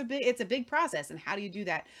gutting, but it's a big process. And how do you do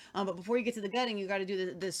that? But before you get to the gutting, you got to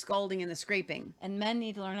do the scalding and the scraping. And men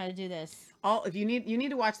need to learn how to do this. If you need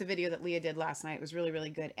to watch the video that Leah did last night. It was really,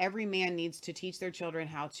 really good. Every man needs to teach their children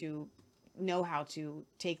how to know how to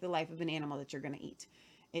take the life of an animal that you're going to eat.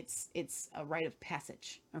 It's a rite of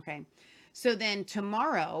passage. Okay. So then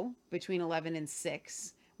tomorrow between 11 and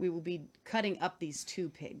 6, we will be cutting up these 2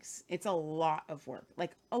 pigs. It's a lot of work,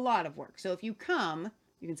 like a lot of work. So if you come,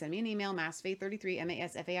 you can send me an email, masfaith33,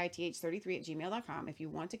 masfaith33 @gmail.com. If you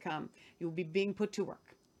want to come, you will be being put to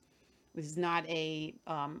work. This is not a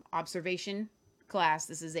observation class.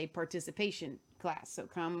 This is a participation class. So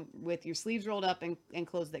come with your sleeves rolled up and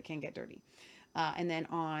clothes that can get dirty. And then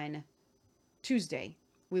on Tuesday,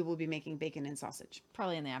 we will be making bacon and sausage.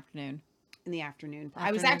 Probably in the afternoon. In the afternoon.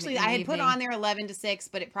 I had put on there 11 to 6,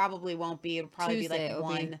 but it probably won't be. It'll probably Tuesday, be like it'll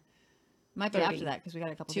 1. Might be after that because we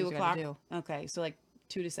got a couple 2 things we got o'clock. to do. Okay, so like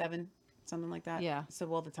 2 to 7, something like that. Yeah. So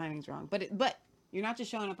well, the timing's wrong, but you're not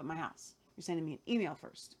just showing up at my house. You're sending me an email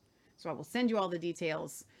first. So I will send you all the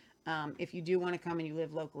details. If you do want to come and you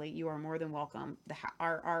live locally, you are more than welcome.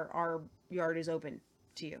 Our yard is open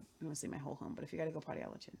to you. I don't want to say my whole home, but if you got to go potty, I'll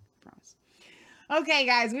let you in. I promise. Okay,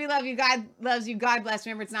 guys, we love you. God loves you. God bless.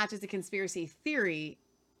 Remember, it's not just a conspiracy theory.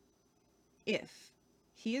 If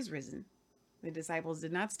he is risen, the disciples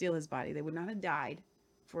did not steal his body. They would not have died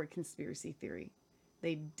for a conspiracy theory.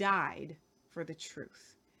 They died for the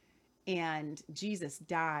truth. And Jesus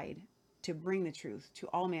died to bring the truth to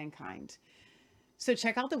all mankind. So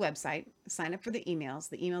check out the website, sign up for the emails.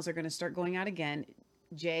 The emails are going to start going out again.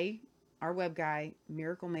 Jay, our web guy,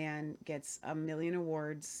 Miracle Man, gets 1 million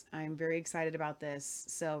awards. I'm very excited about this.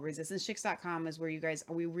 So resistancechicks.com is where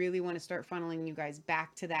we really want to start funneling you guys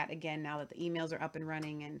back to that again now that the emails are up and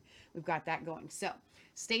running and we've got that going. So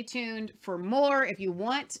stay tuned for more. If you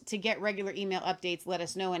want to get regular email updates, let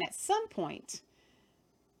us know. And at some point,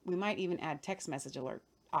 we might even add text message alert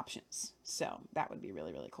options. So that would be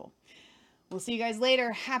really, really cool. We'll see you guys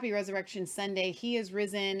later. Happy Resurrection Sunday. He is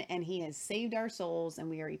risen and he has saved our souls, and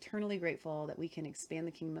we are eternally grateful that we can expand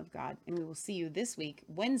the kingdom of God. And we will see you this week,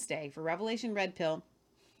 Wednesday, for Revelation Red Pill,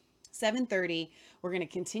 7:30. We're going to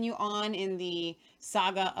continue on in the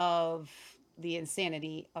saga of the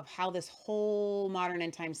insanity of how this whole modern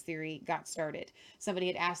end times theory got started. Somebody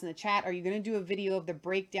had asked in the chat, are you going to do a video of the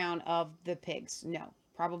breakdown of the pigs? No.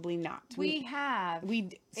 Probably not. We have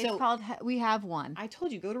one. I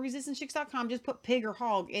told you, go to resistancechicks.com, just put pig or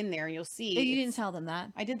hog in there and you'll see. You didn't tell them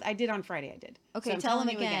that. I did on Friday. I did. Okay, tell them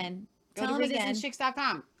again. Go to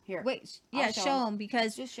resistancechicks.com. Here. Wait, yeah, show them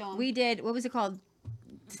because just show them. We did, what was it called?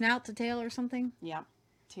 Snout to tail or something? Yeah.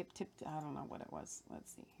 Tip, I don't know what it was.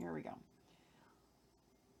 Let's see. Here we go.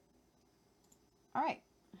 All right.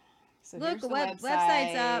 So look, the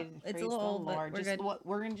website's up. It's Praise a little old, but we're good.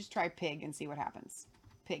 We're going to just try pig and see what happens.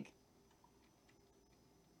 Pig.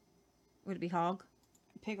 Would it be hog?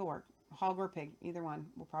 Pig will work. Hog or pig. Either one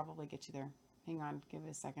will probably get you there. Hang on. Give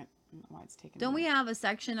it a second. I don't know why it's taking. Don't we have a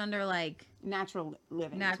section under like natural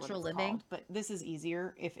living? Natural living. Called. But this is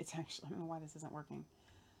easier if it's actually. I don't know why this isn't working.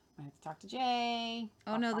 I have to talk to Jay.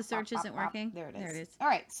 Oh no, the search isn't working. There it is. There it is. All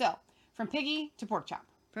right. So from piggy to pork chop.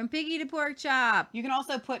 From piggy to pork chop. You can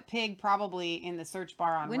also put pig probably in the search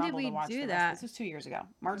bar on Rumble to watch do that? This was 2 years ago.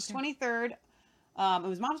 March 23rd. It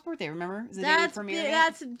was Mom's birthday, remember? It was the day we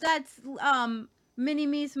premiered that's Mini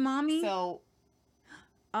Me's mommy. So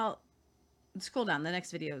Scroll down. The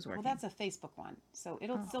next video is Well, working. that's a Facebook one, so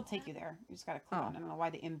it'll still take you there. You just got to click on. I don't know why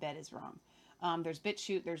the embed is wrong. There's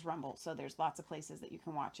BitChute, there's Rumble, so there's lots of places that you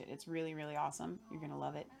can watch it. It's really, really awesome. You're gonna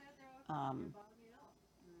love it.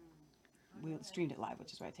 We streamed it live,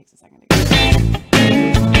 which is why it takes a second to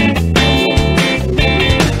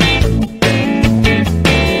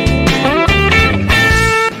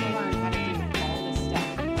learn how to do all this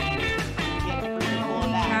stuff. Get a freaking full of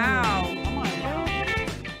that. Wow. Come on now.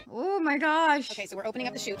 Oh my gosh. Okay, so we're opening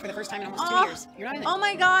up the chute for the first time in almost 2 Oh. years. You're not in it. Oh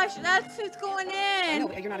my gosh, that's who's going in.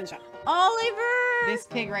 No, you're not in the shot. Oliver. This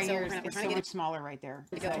pig right So here we're is trying to so get much smaller right there.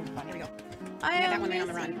 Here we go. So funny. Here we go. I Yeah, that am one right on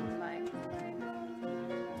the missing run. my-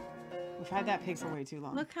 We've had that pig for way too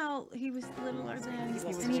long. Look how he was littler then, was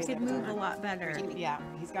and he just could like move that. a lot better. Yeah,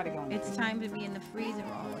 he's got to go in. It's time to be in the freezer,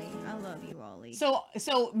 Ollie. I love you, Ollie. So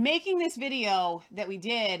making this video that we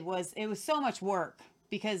did was so much work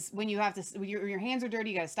because when you have to when your hands are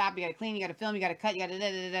dirty, you got to stop, you got to clean, you got to film, you got to cut, you got to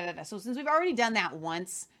da da da da da. So since we've already done that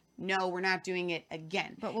once, no, we're not doing it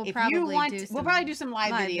again. But we'll if probably you want, do we'll some probably do some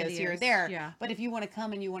live live videos here or videos, there. yeah. But if you want to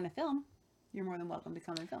come and you want to film, you're more than welcome to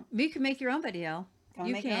come and film. You can make your own video. Come and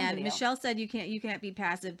You make your own can. video. Michelle said you can't be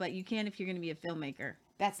passive, but you can if you're going to be a filmmaker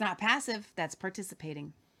That's not passive. That's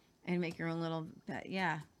participating. and make your own little.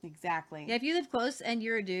 Yeah. Exactly. Yeah. If you live close and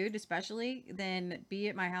you're a dude, especially, then be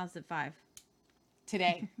at my house at 5.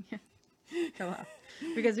 Today. Go up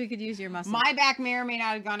because we could use your muscle. My back may or may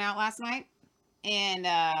not have gone out last night. And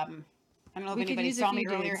I don't know if We could anybody use a saw me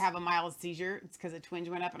few earlier dudes. have a mild seizure. It's because a twinge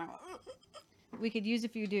went up and I went, "Ugh." We could use a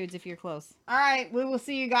few dudes if you're close. All right, we will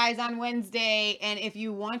see you guys on Wednesday. And if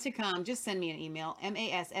you want to come, just send me an email,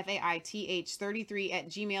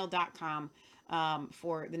 masfaith33@gmail.com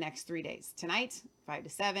for the next 3 days. Tonight, 5 to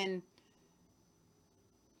 7.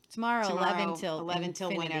 Tomorrow 11 till 11 till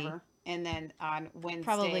infinity. whenever. And then on Wednesday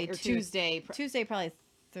Probably or two- Tuesday. Tuesday probably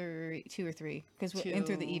 2 or 3 because we're in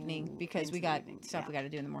through the evening because we into the got evening, stuff yeah. we got to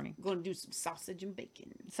do in the morning. Going to do some sausage and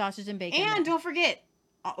bacon. Sausage and bacon. And don't forget,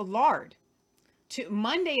 lard.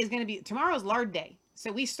 Monday is going to be, tomorrow's lard day.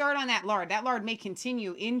 So we start on that lard. That lard may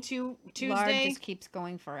continue into Tuesday. Lard just keeps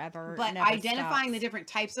going forever. But never identifying the stops. different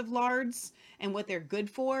types of lards and what they're good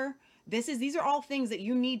for, these are all things that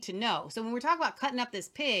you need to know. So when we're talking about cutting up this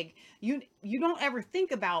pig, you don't ever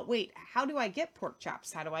think about, wait, how do I get pork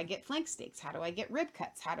chops? How do I get flank steaks? How do I get rib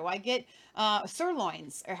cuts? How do I get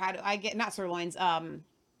sirloins? Or how do I get, not sirloins,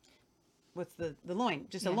 what's the loin?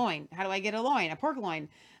 Just a loin. How do I get a loin? A pork loin.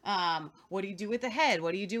 What do you do with the head?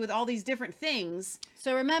 What do you do with all these different things?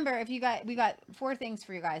 So remember, we got 4 things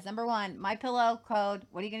for you guys. Number 1, My Pillow code.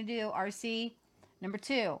 What are you gonna do? RC. Number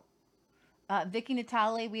 2, Vicky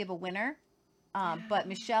Natale. We have a winner, but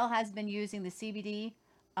Michelle has been using the CBD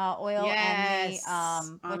oil and the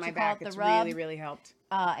on what my you call back. it, the It's rub, really, really helped.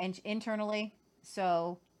 and internally.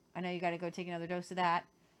 So I know you got to go take another dose of that.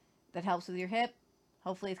 That helps with your hip.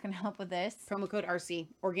 Hopefully, it's gonna help with this. Promo code RC,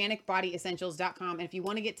 organicbodyessentials.com. And if you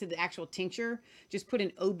want to get to the actual tincture, just put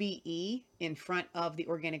an OBE in front of the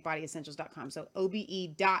organicbodyessentials.com. So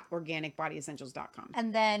OBE.organicbodyessentials.com.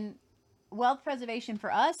 And then wealth preservation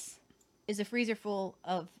for us is a freezer full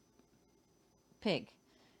of pig.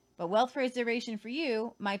 But wealth preservation for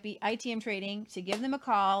you might be ITM trading. To give them a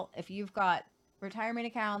call if you've got retirement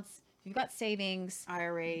accounts, if you've got savings,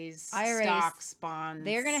 IRAs, IRAs, stocks, bonds.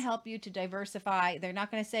 they're going to help you to diversify. They're not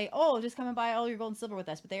going to say, oh, just come and buy all your gold and silver with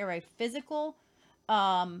us. But they are a physical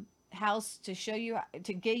house to show you,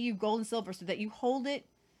 to get you gold and silver so that you hold it,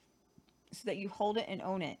 and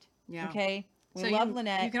own it. Yeah. Okay. We So love you,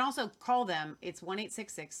 Lynette. You can also call them. It's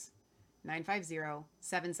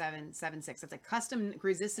 1-866-950-7776. That's a custom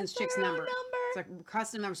Resistance Chicks Their own number. It's a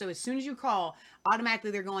custom number. So as soon as you call, automatically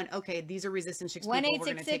they're going, okay, these are Resistance Chicks people. We're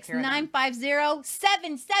going to take care of them.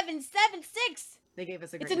 1-866-950-7776. They gave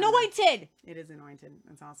us a great It's number. anointed. It is anointed.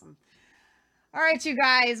 That's awesome. All right, you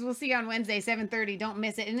guys. We'll see you on Wednesday, 7:30. Don't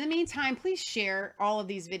miss it. In the meantime, please share all of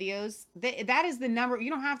these videos. That is the number. You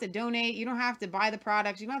don't have to donate. You don't have to buy the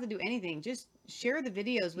products. You don't have to do anything. Just share the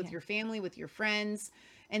videos with your family, with your friends,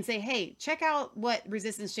 and say, hey, check out what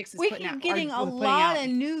Resistance Chicks is We putting keep out. getting are a putting lot out. of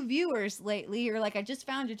new viewers lately. You're like, I just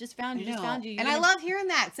found you, just found you, just found you. And I love hearing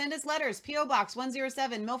that. Send us letters. P.O. Box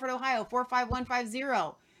 107, Milford, Ohio,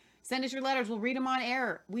 45150. Send us your letters. We'll read them on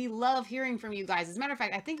air. We love hearing from you guys. As a matter of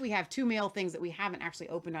fact, I think we have 2 mail things that we haven't actually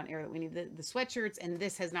opened on air that we need. The sweatshirts, and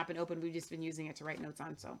this has not been opened. We've just been using it to write notes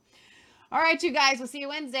on. So, all right, you guys. We'll see you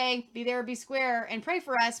Wednesday. Be there, be square, and pray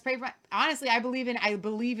for us. Pray for. Honestly, I believe in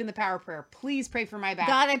the power of prayer. Please pray for my back.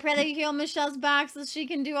 God, I pray that you heal Michelle's back so she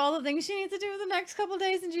can do all the things she needs to do the next couple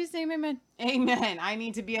days. In Jesus' name, amen. Amen. I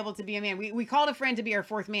need to be able to be a man. We called a friend to be our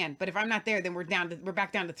 4th man, but if I'm not there, then we're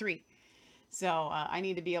back down to 3. So I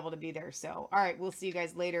need to be able to be there. So, all right, we'll see you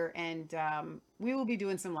guys later. And we will be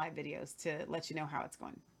doing some live videos to let you know how it's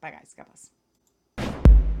going. Bye, guys. God bless.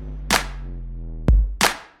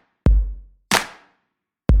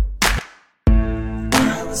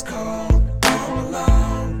 I was cold all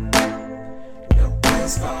alone, no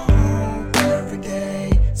place for